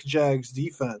pathetic Jags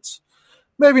defense.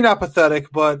 Maybe not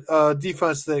pathetic, but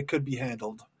defense that could be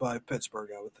handled by Pittsburgh,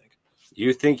 I would think.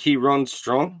 You think he runs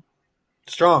strong?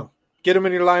 Strong. Get him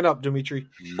in your lineup, Dimitri.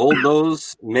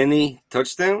 Bulldoze many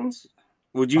touchdowns?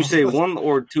 Would you say one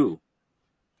or two?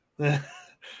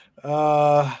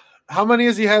 How many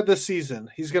has he had this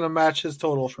season? He's going to match his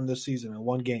total from this season in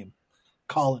one game.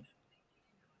 Calling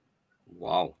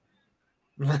Wow.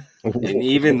 In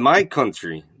even my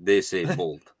country, they say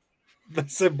bold.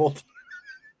 That's it, bold.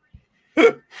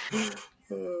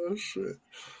 Oh, shit.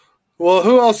 Well,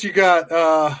 who else you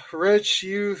got? Rich,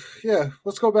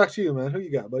 let's go back to you, man. Who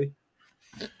you got, buddy?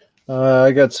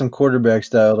 I got some quarterbacks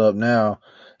dialed up now.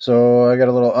 So I got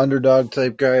a little underdog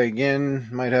type guy again.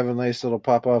 Might have a nice little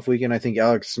pop-off weekend. I think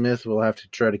Alex Smith will have to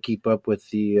try to keep up with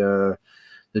the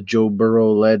Joe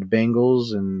Burrow-led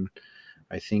Bengals, and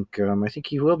I think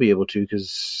he will be able to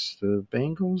because the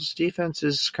Bengals defense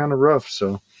is kind of rough.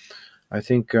 So I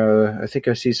think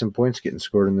I see some points getting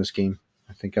scored in this game.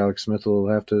 I think Alex Smith will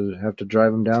have to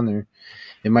drive him down there.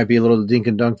 It might be a little dink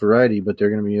and dunk variety, but they're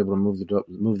going to be able to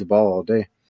move the ball all day.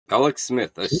 Alex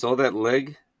Smith. I saw that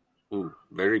leg. Ooh,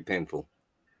 very painful.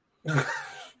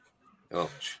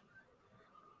 Ouch.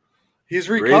 He's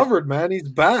recovered, man. He's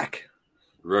back.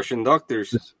 Russian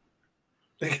doctors.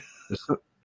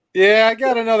 Yeah, I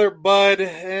got another bud.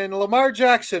 And Lamar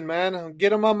Jackson, man.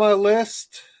 Get him on my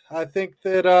list. I think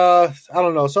that, I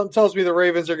don't know. Something tells me the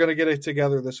Ravens are going to get it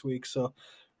together this week. So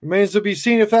remains to be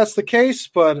seen if that's the case.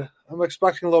 But I'm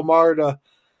expecting Lamar to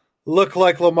look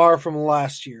like Lamar from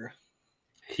last year.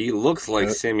 He looks like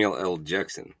Samuel L.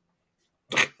 Jackson.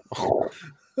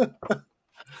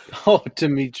 Oh,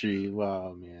 Dimitri!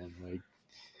 Wow, man! Like,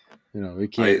 we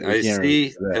can't. I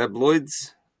see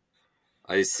tabloids.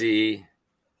 I see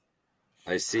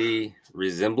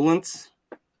resemblance.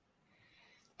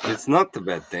 It's not the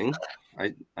bad thing.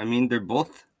 I mean, they're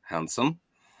both handsome.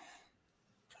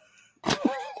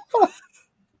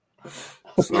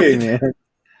 Okay, man.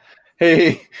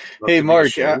 Hey,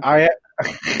 Mark.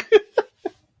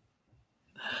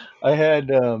 I had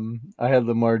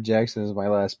Lamar Jackson as my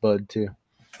last bud too.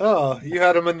 Oh, you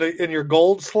had him in your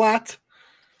gold slot?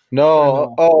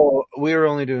 No. Oh, we were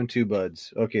only doing 2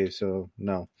 buds. Okay, so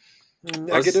no.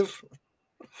 Negative.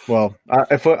 Well,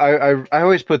 I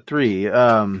always put 3.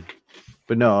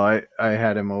 But no, I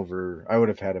had him over. I would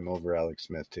have had him over Alex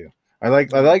Smith too. I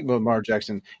like Lamar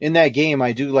Jackson in that game.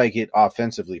 I do like it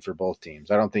offensively for both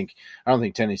teams. I don't think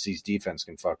Tennessee's defense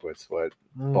can fuck with what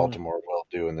Baltimore will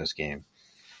do in this game.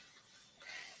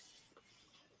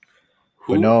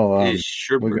 Who is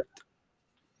Sherbert?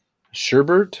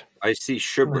 Sherbert? I see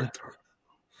Sherbert.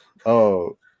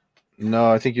 Oh,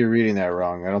 no, I think you're reading that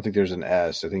wrong. I don't think there's an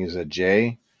S. I think it's a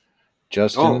J.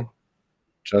 Justin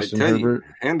Herbert.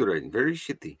 Handwriting, very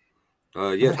shitty.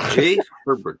 Yes, Jay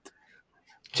Herbert.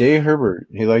 Jay Herbert.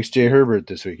 He likes Jay Herbert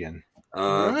this weekend.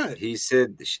 Right. He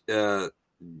said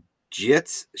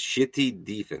Jets shitty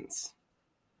defense.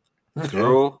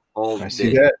 Throw all day. I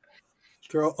see that.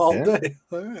 Throw all day.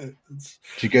 All right.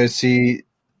 Did you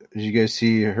guys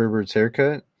see Herbert's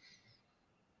haircut?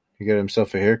 He got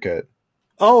himself a haircut.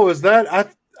 Oh, is that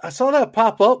I saw that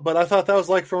pop up, but I thought that was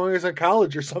like from when he was in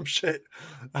college or some shit.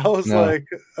 I was like,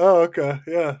 oh, okay,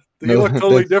 yeah. You look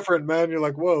totally different, man. You're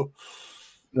like, whoa.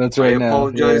 That's right. I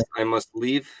apologize. Yeah. I must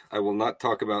leave. I will not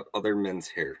talk about other men's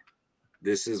hair.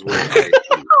 This is what I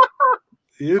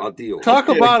you talk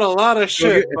about a lot of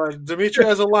shit, but Dimitri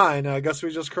has a line. I guess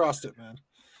we just crossed it, man.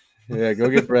 Yeah, go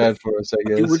get Brad for us, I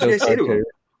guess. Dude, what did I say to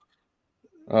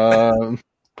him?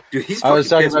 Dude, he's I was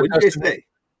talking pissed. about What did you say?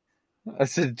 I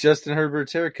said Justin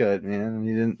Herbert's haircut, man.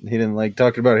 He didn't like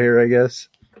talking about hair, I guess.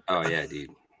 Oh yeah,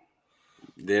 dude.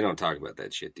 They don't talk about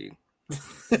that shit, dude.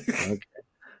 Okay.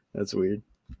 That's weird.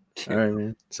 All right,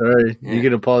 man. Sorry. Yeah. You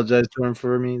can apologize to him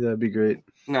for me. That'd be great.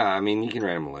 Nah, I mean, you can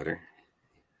write him a letter.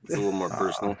 It's a little more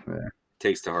personal. Yeah.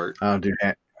 Takes to heart. I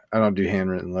don't do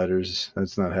handwritten letters.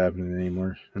 That's not happening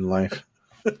anymore in life.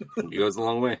 It goes a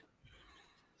long way.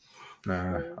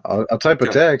 I'll type a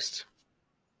text.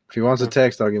 If he wants a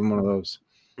text, I'll give him one of those.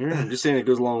 I'm just saying it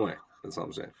goes a long way. That's all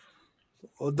I'm saying.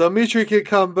 Well, Dimitri can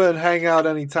come and hang out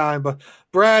anytime. But,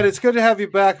 Brad, it's good to have you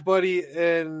back, buddy.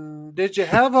 And did you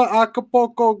have an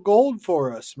Acapulco Gold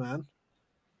for us, man?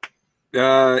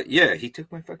 Yeah, he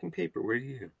took my fucking paper. Where are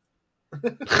you?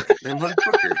 That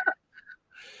motherfucker.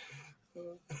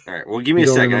 All right, well, give me a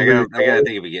second. I gotta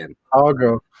think of again. I'll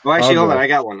go. Well, actually, hold on. I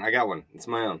got one. It's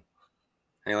my own.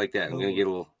 I like that. I'm gonna get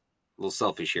a little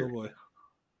selfish here. Oh, boy.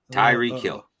 Tyreek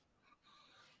Hill.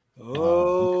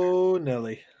 Oh,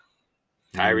 Nelly.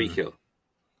 Tyreek Hill.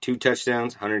 2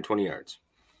 touchdowns, 120 yards.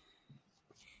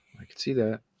 I can see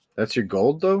that. That's your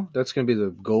gold, though? That's going to be the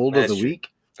gold of the week?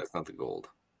 That's not the gold.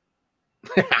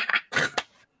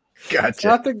 Gotcha. It's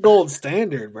not the gold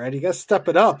standard, Brad. You got to step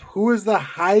it up. Who is the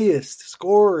highest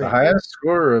scorer? The highest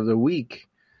scorer of the week.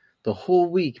 The whole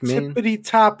week, man. Tippity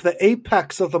top, the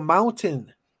apex of the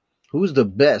mountain. Who's the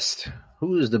best?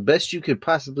 Who is the best you could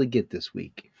possibly get this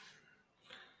week?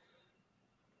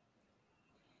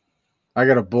 I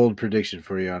got a bold prediction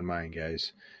for you on mine,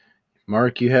 guys.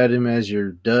 Mark, you had him as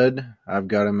your dud. I've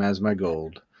got him as my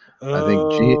gold.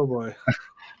 Boy.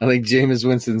 I think Jameis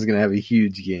Winston's going to have a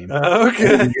huge game.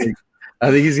 Okay. I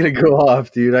think he's going to go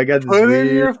off, dude. I got this Put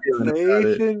in your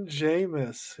faith in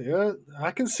Jameis. Yeah,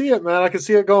 I can see it, man. I can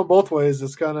see it going both ways.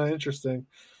 It's kind of interesting.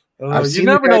 You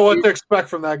never know what to expect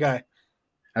from that guy.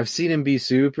 I've seen him be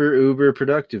super uber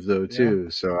productive, though, too. Yeah.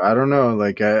 So I don't know.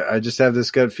 Like, I just have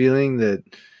this gut feeling that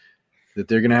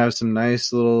they're going to have some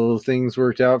nice little things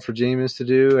worked out for Jameis to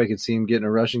do. I could see him getting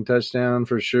a rushing touchdown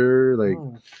for sure. Like,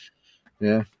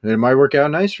 yeah, it might work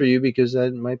out nice for you because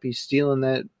that might be stealing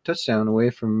that touchdown away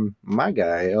from my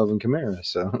guy, Alvin Kamara.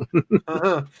 So,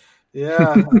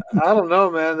 Yeah, I don't know,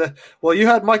 man. Well, you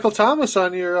had Michael Thomas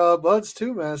on your buds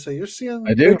too, man. So you're I seeing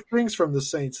do. big things from the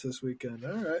Saints this weekend.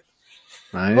 All right.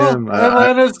 I Well, am.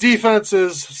 Atlanta's defense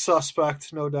is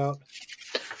suspect, no doubt.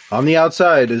 On the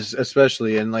outside is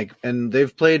especially, and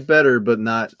they've played better, but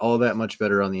not all that much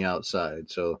better on the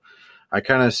outside. So I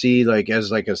kind of see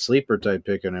as a sleeper type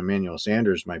pick, and Emmanuel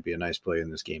Sanders might be a nice play in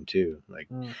this game too.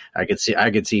 I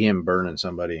could see him burning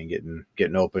somebody and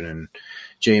getting open, and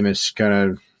Jameis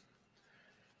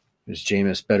is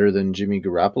Jameis better than Jimmy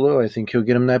Garoppolo? I think he'll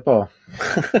get him that ball.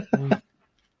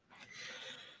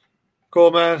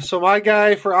 Cool, man. So my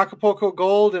guy for Acapulco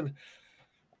Gold, and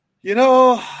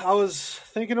I was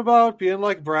thinking about being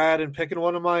like Brad and picking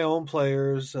one of my own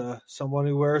players, someone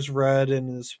who wears red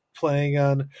and is playing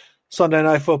on Sunday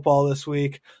Night Football this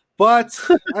week. But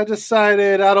I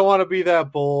decided I don't want to be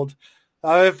that bold.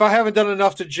 If I haven't done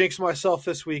enough to jinx myself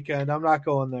this weekend, I'm not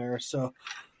going there. So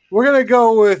we're going to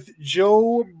go with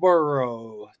Joe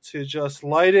Burrow to just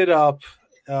light it up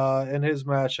in his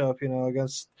matchup,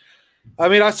 against –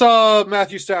 I saw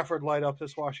Matthew Stafford light up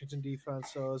this Washington defense.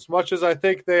 So as much as I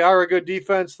think they are a good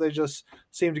defense, they just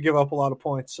seem to give up a lot of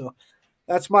points. So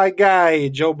that's my guy,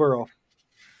 Joe Burrow.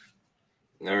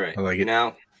 All right. I like it.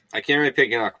 Now, I can't really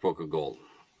pick an Acapulco Gold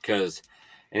and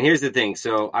here's the thing.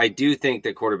 So I do think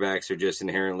that quarterbacks are just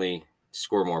inherently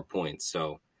score more points.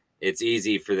 So it's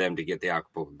easy for them to get the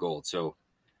Acapulco Gold. So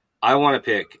I want to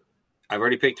pick, I've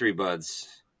already picked 3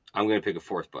 buds. I'm going to pick a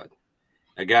 4th bud.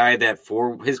 A guy that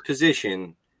for his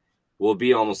position will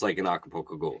be almost like an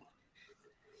Acapulco Gold.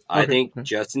 I think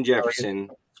Justin Jefferson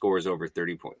scores over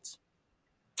 30 points.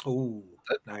 Ooh,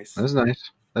 nice. That's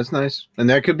nice. That's nice. And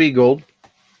that could be gold.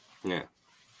 Yeah.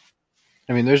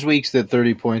 There's weeks that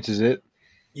 30 points is it.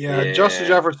 Yeah, Justin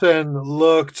Jefferson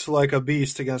looked like a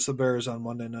beast against the Bears on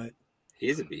Monday night.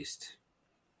 He's a beast.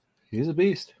 He's a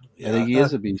beast. Yeah, I think he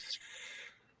is a beast.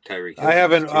 Tyreek. I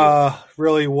haven't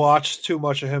really watched too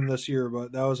much of him this year,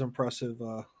 but that was impressive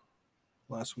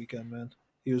last weekend, man.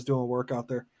 He was doing work out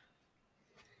there.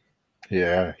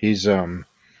 Yeah, he's that's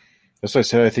what I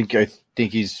said. I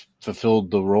think he's fulfilled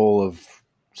the role of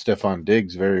Stephon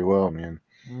Diggs very well, man.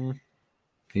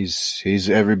 He's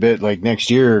every bit like next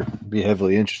year. Be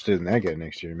heavily interested in that guy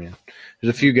next year, man.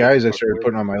 There's a few guys I started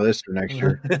putting on my list for next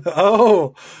year.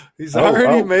 He's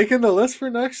already making the list for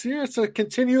next year. It's a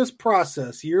continuous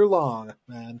process, year long,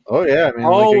 man. Oh yeah, man.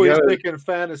 Always thinking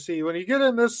fantasy. When you get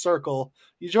in this circle,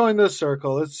 you join this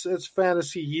circle. It's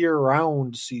fantasy year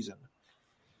round season.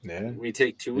 Yeah, we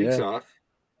take 2 weeks off.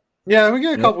 Yeah, we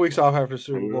get a couple weeks off after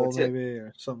Super Bowl, maybe,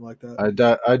 or something like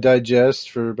that. I digest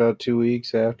for about 2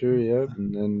 weeks after,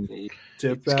 and then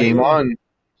it's game on.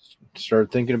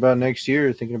 Start thinking about next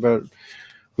year, thinking about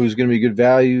who's going to be good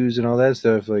values and all that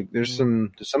stuff. Like, there's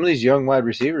some of these young wide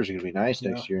receivers are going to be nice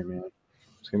next year, man.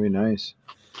 It's going to be nice.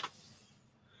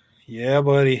 Yeah,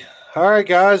 buddy. All right,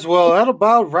 guys. Well, that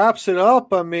about wraps it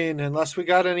up. Unless we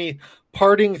got any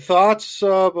parting thoughts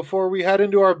before we head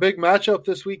into our big matchup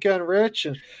this weekend, Rich.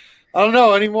 And I don't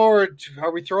know, any more?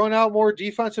 Are we throwing out more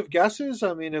defensive guesses?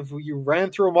 Have you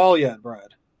ran through them all yet,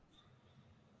 Brad?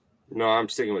 No, I'm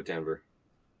sticking with Denver.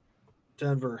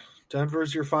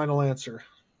 Denver's your final answer.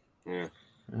 Yeah.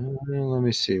 Let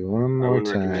me see one more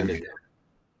time.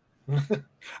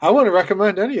 I wouldn't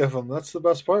recommend any of them. That's the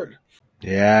best part.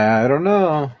 Yeah, I don't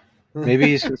know. Maybe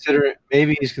he's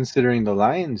considering the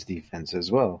Lions defense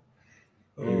as well.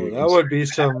 Oh, that would be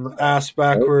some ass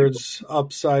backwards,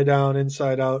 upside down,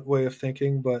 inside out way of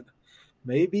thinking, but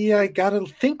maybe I gotta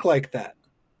think like that.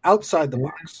 Outside the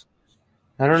box.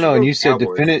 I don't know. And you said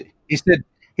definite.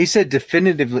 He said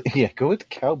definitively. Yeah, go with the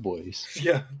Cowboys.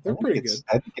 Yeah, they're pretty good.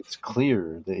 I think it's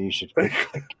clear that you should pick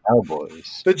the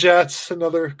Cowboys. The Jets,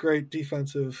 another great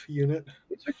defensive unit.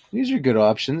 These are good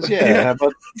options. Yeah.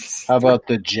 How about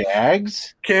the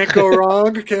Jags? Can't go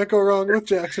wrong. Can't go wrong with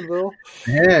Jacksonville.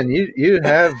 Man, you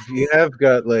have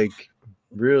got like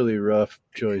really rough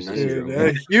choices.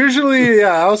 Dude, usually,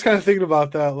 I was kind of thinking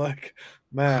about that. Like,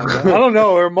 man, I don't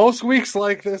know. Are most weeks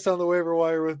like this on the waiver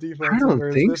wire with defense? I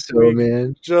don't think so,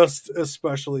 man. Just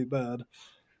especially bad.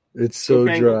 It's so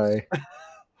dry.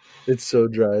 It's so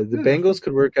dry. The Bengals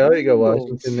could work out. You got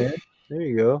Washington there. There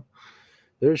you go.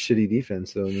 They're a shitty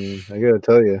defense, though, man. I got to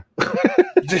tell you.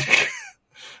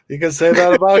 You can say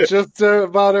that about just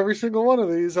about every single one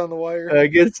of these on the wire. I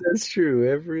guess that's true.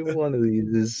 Every one of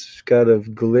these has got a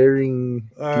glaring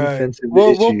defensive issue.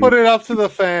 We'll put it up to the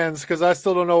fans because I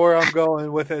still don't know where I'm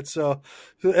going with it. So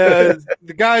the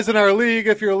guys in our league,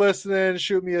 if you're listening,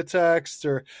 shoot me a text,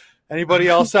 or anybody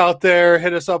else out there,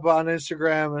 hit us up on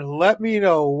Instagram and let me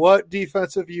know what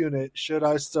defensive unit should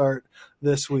I start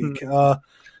this week.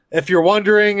 If you're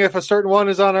wondering if a certain one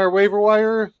is on our waiver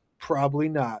wire, probably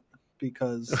not,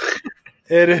 because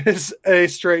it is a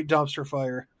straight dumpster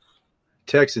fire.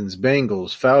 Texans,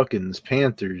 Bengals, Falcons,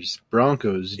 Panthers,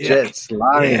 Broncos, Yeah. Jets,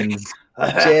 Lions,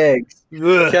 Jags,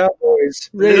 Ugh. Cowboys,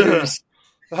 Raiders.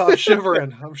 I'm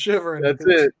shivering. That's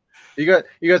it. You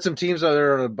got some teams out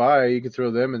there on a bye. You can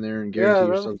throw them in there and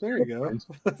guarantee yourself. There you go.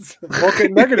 We'll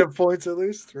get negative points at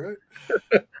least, right?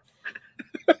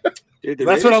 Dude, the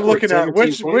That's Raiders what I'm scored looking at. 17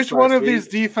 Which points one last of these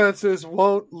week. defenses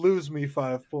won't lose me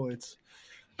 5 points?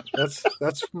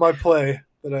 That's my play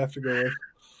that I have to go with.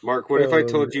 Mark, what if I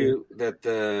told you that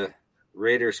the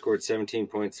Raiders scored 17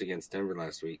 points against Denver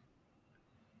last week?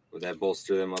 Would that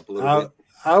bolster them up a little bit?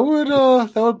 I would.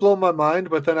 That would blow my mind,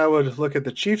 but then I would look at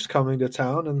the Chiefs coming to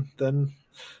town, and then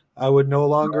I would no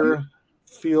longer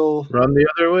feel Run the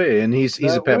other way, and he's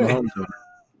a Pat way. Mahomes owner.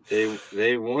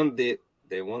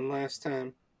 They won last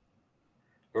time.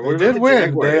 Or They what did about the win.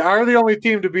 Jaguars? They are the only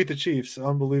team to beat the Chiefs,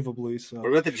 unbelievably. So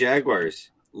What about the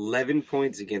Jaguars? 11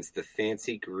 points against the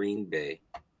fancy Green Bay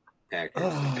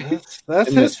Packers. that's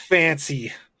And his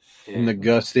fancy. Yeah. And the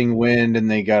gusting wind, and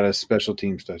they got a special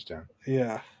teams touchdown.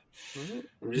 Yeah,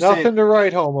 I'm just nothing saying, to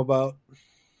write home about.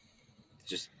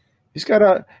 just He's got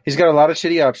a lot of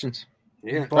shitty options.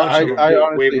 yeah. I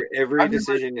honestly- every I've never-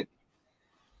 decision.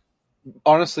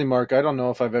 Honestly, Mark, I don't know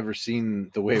if I've ever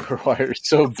seen the waiver wire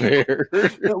so bare.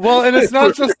 Well, and it's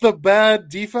not just the bad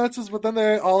defenses, but then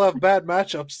they all have bad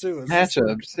matchups too. It's just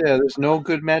like- Matchups, yeah. There's no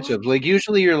good matchups. Like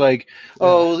usually, you're like,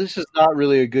 oh, this is not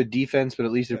really a good defense, but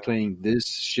at least they're playing this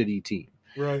shitty team.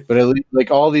 right? But at least, like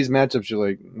all these matchups, you're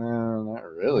like, no, not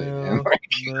really. No,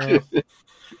 man.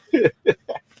 no.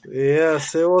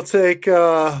 Yes, it will take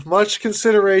much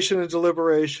consideration and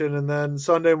deliberation, and then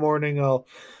Sunday morning I'll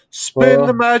spin Well-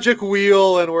 the magic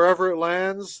wheel, and wherever it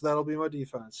lands, that'll be my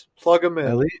defense. Plug them in,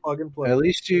 At least- plug and play. At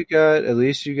least you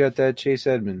got that Chase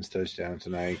Edmonds touchdown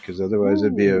tonight, because otherwise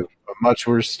it'd be a much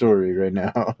worse story right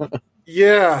now.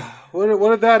 Yeah, what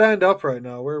did that end up right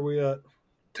now? Where are we at?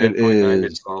 10.9 to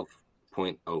is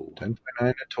 12.0. 10.9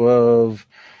 to 12.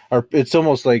 It's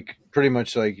almost like pretty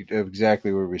much like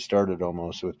exactly where we started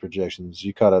almost with projections.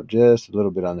 You caught up just a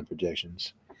little bit on the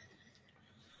projections.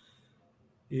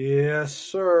 Yes,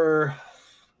 sir.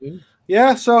 Yeah.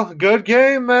 Yeah, so good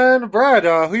game, man. Brad,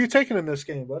 who you taking in this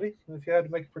game, buddy? If you had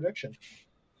to make a prediction.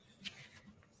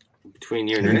 Between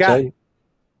you and Can I Rich, tell you?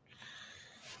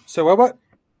 So what?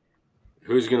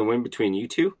 who's going to win between you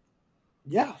two?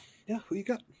 Yeah, who you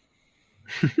got?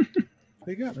 Who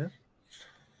you got, man?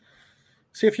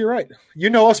 See if you're right. You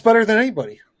know us better than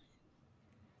anybody.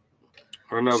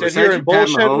 I don't know. Sit Besides here you, and Pat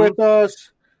bullshit Mahomes, with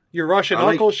us. Your Russian I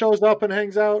like- uncle shows up and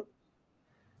hangs out.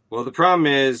 well, the problem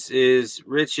is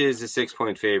Rich is a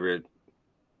 6-point favorite,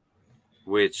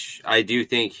 which I do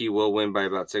think he will win by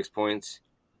about 6 points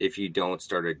if you don't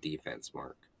start a defense,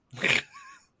 Mark.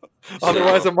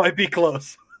 Otherwise, it might be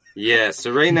close. Yeah,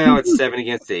 so right now it's 7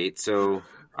 against 8, so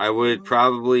I would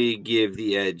probably give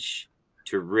the edge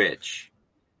to Rich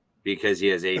because he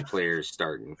has 8 players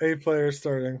starting. 8 players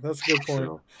starting. That's a good point.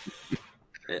 So,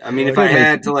 I mean, if I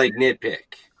had to like nitpick,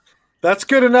 That's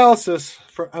good analysis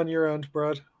on your end,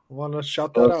 Brad. I want to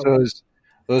shout that out.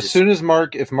 So as soon as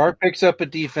Mark picks up a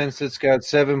defense that's got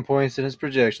 7 points in his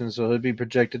projections, so he'll be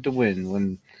projected to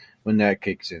win when that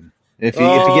kicks in. If he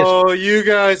gets, You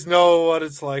guys know what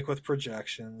it's like with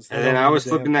projections. They And then don't I mean was a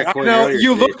flipping damn that thing. coin I know earlier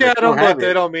you today, look so I at still them, have but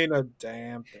they it. don't mean a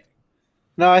damn thing.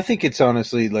 no, I think it's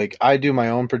honestly like I do my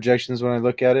own projections when I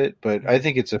look at it, but I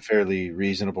think it's a fairly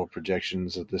reasonable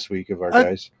projections of this week of our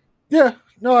guys. Yeah,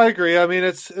 no, I agree. I mean,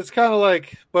 it's kind of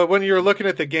like, but when you're looking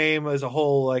at the game as a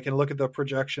whole, like, and look at the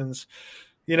projections,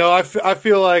 you know, I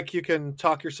feel like you can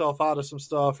talk yourself out of some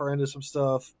stuff or into some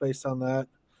stuff based on that.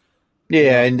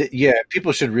 Yeah, and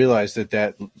people should realize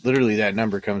that literally that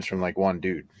number comes from like one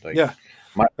dude. Like Yeah.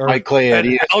 Mike Clay at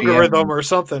An ESPN. algorithm or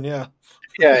something. Yeah.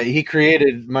 Yeah, he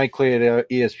created Mike Clay at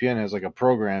ESPN as like a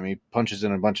program. He punches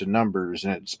in a bunch of numbers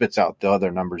and it spits out the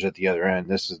other numbers at the other end.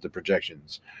 This is the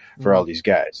projections for all these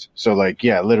guys. So like,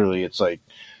 yeah, literally it's like,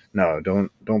 no,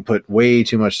 don't put way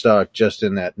too much stock just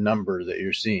in that number that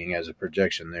you're seeing as a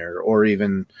projection there, or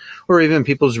even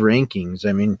people's rankings.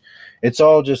 I mean, it's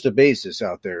all just a basis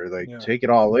out there. Like take it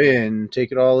all in,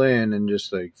 and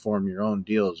just like form your own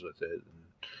deals with it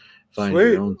and find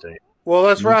Sweet. your own thing. Well,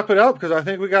 let's wrap it up because I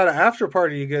think we got an after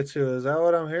party to get to. Is that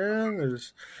what I'm hearing?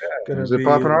 There's gonna Is it be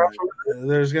popping off?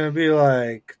 There's gonna be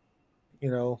like, you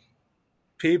know,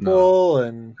 people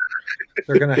and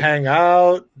they're gonna hang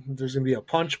out. There's gonna be a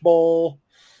punch bowl.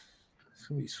 It's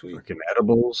gonna be sweet. Fucking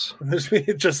edibles. There's gonna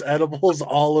be just edibles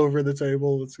all over the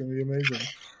table. It's gonna be amazing.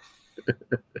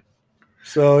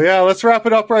 So, yeah, let's wrap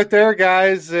it up right there,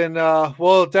 guys. And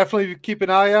we'll definitely keep an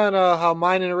eye on how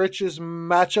mine and Rich's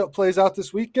matchup plays out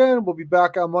this weekend. We'll be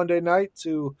back on Monday night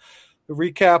to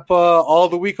recap all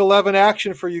the Week 11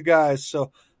 action for you guys.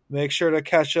 So make sure to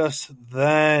catch us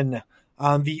then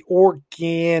on the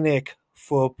Organic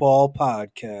Football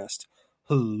Podcast.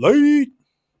 Late.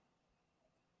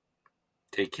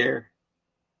 Take care.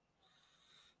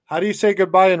 How do you say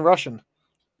goodbye in Russian?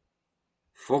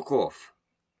 Fuck off.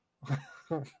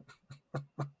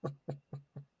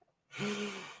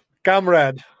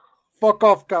 Comrade. Fuck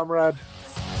off, comrade.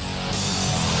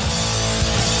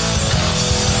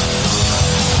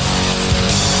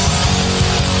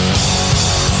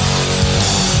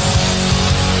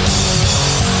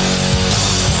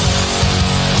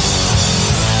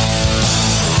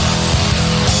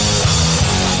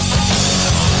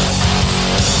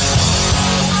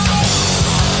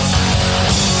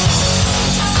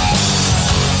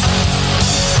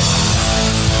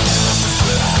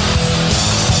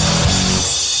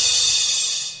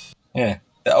 Yeah,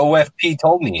 the OFP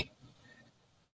told me.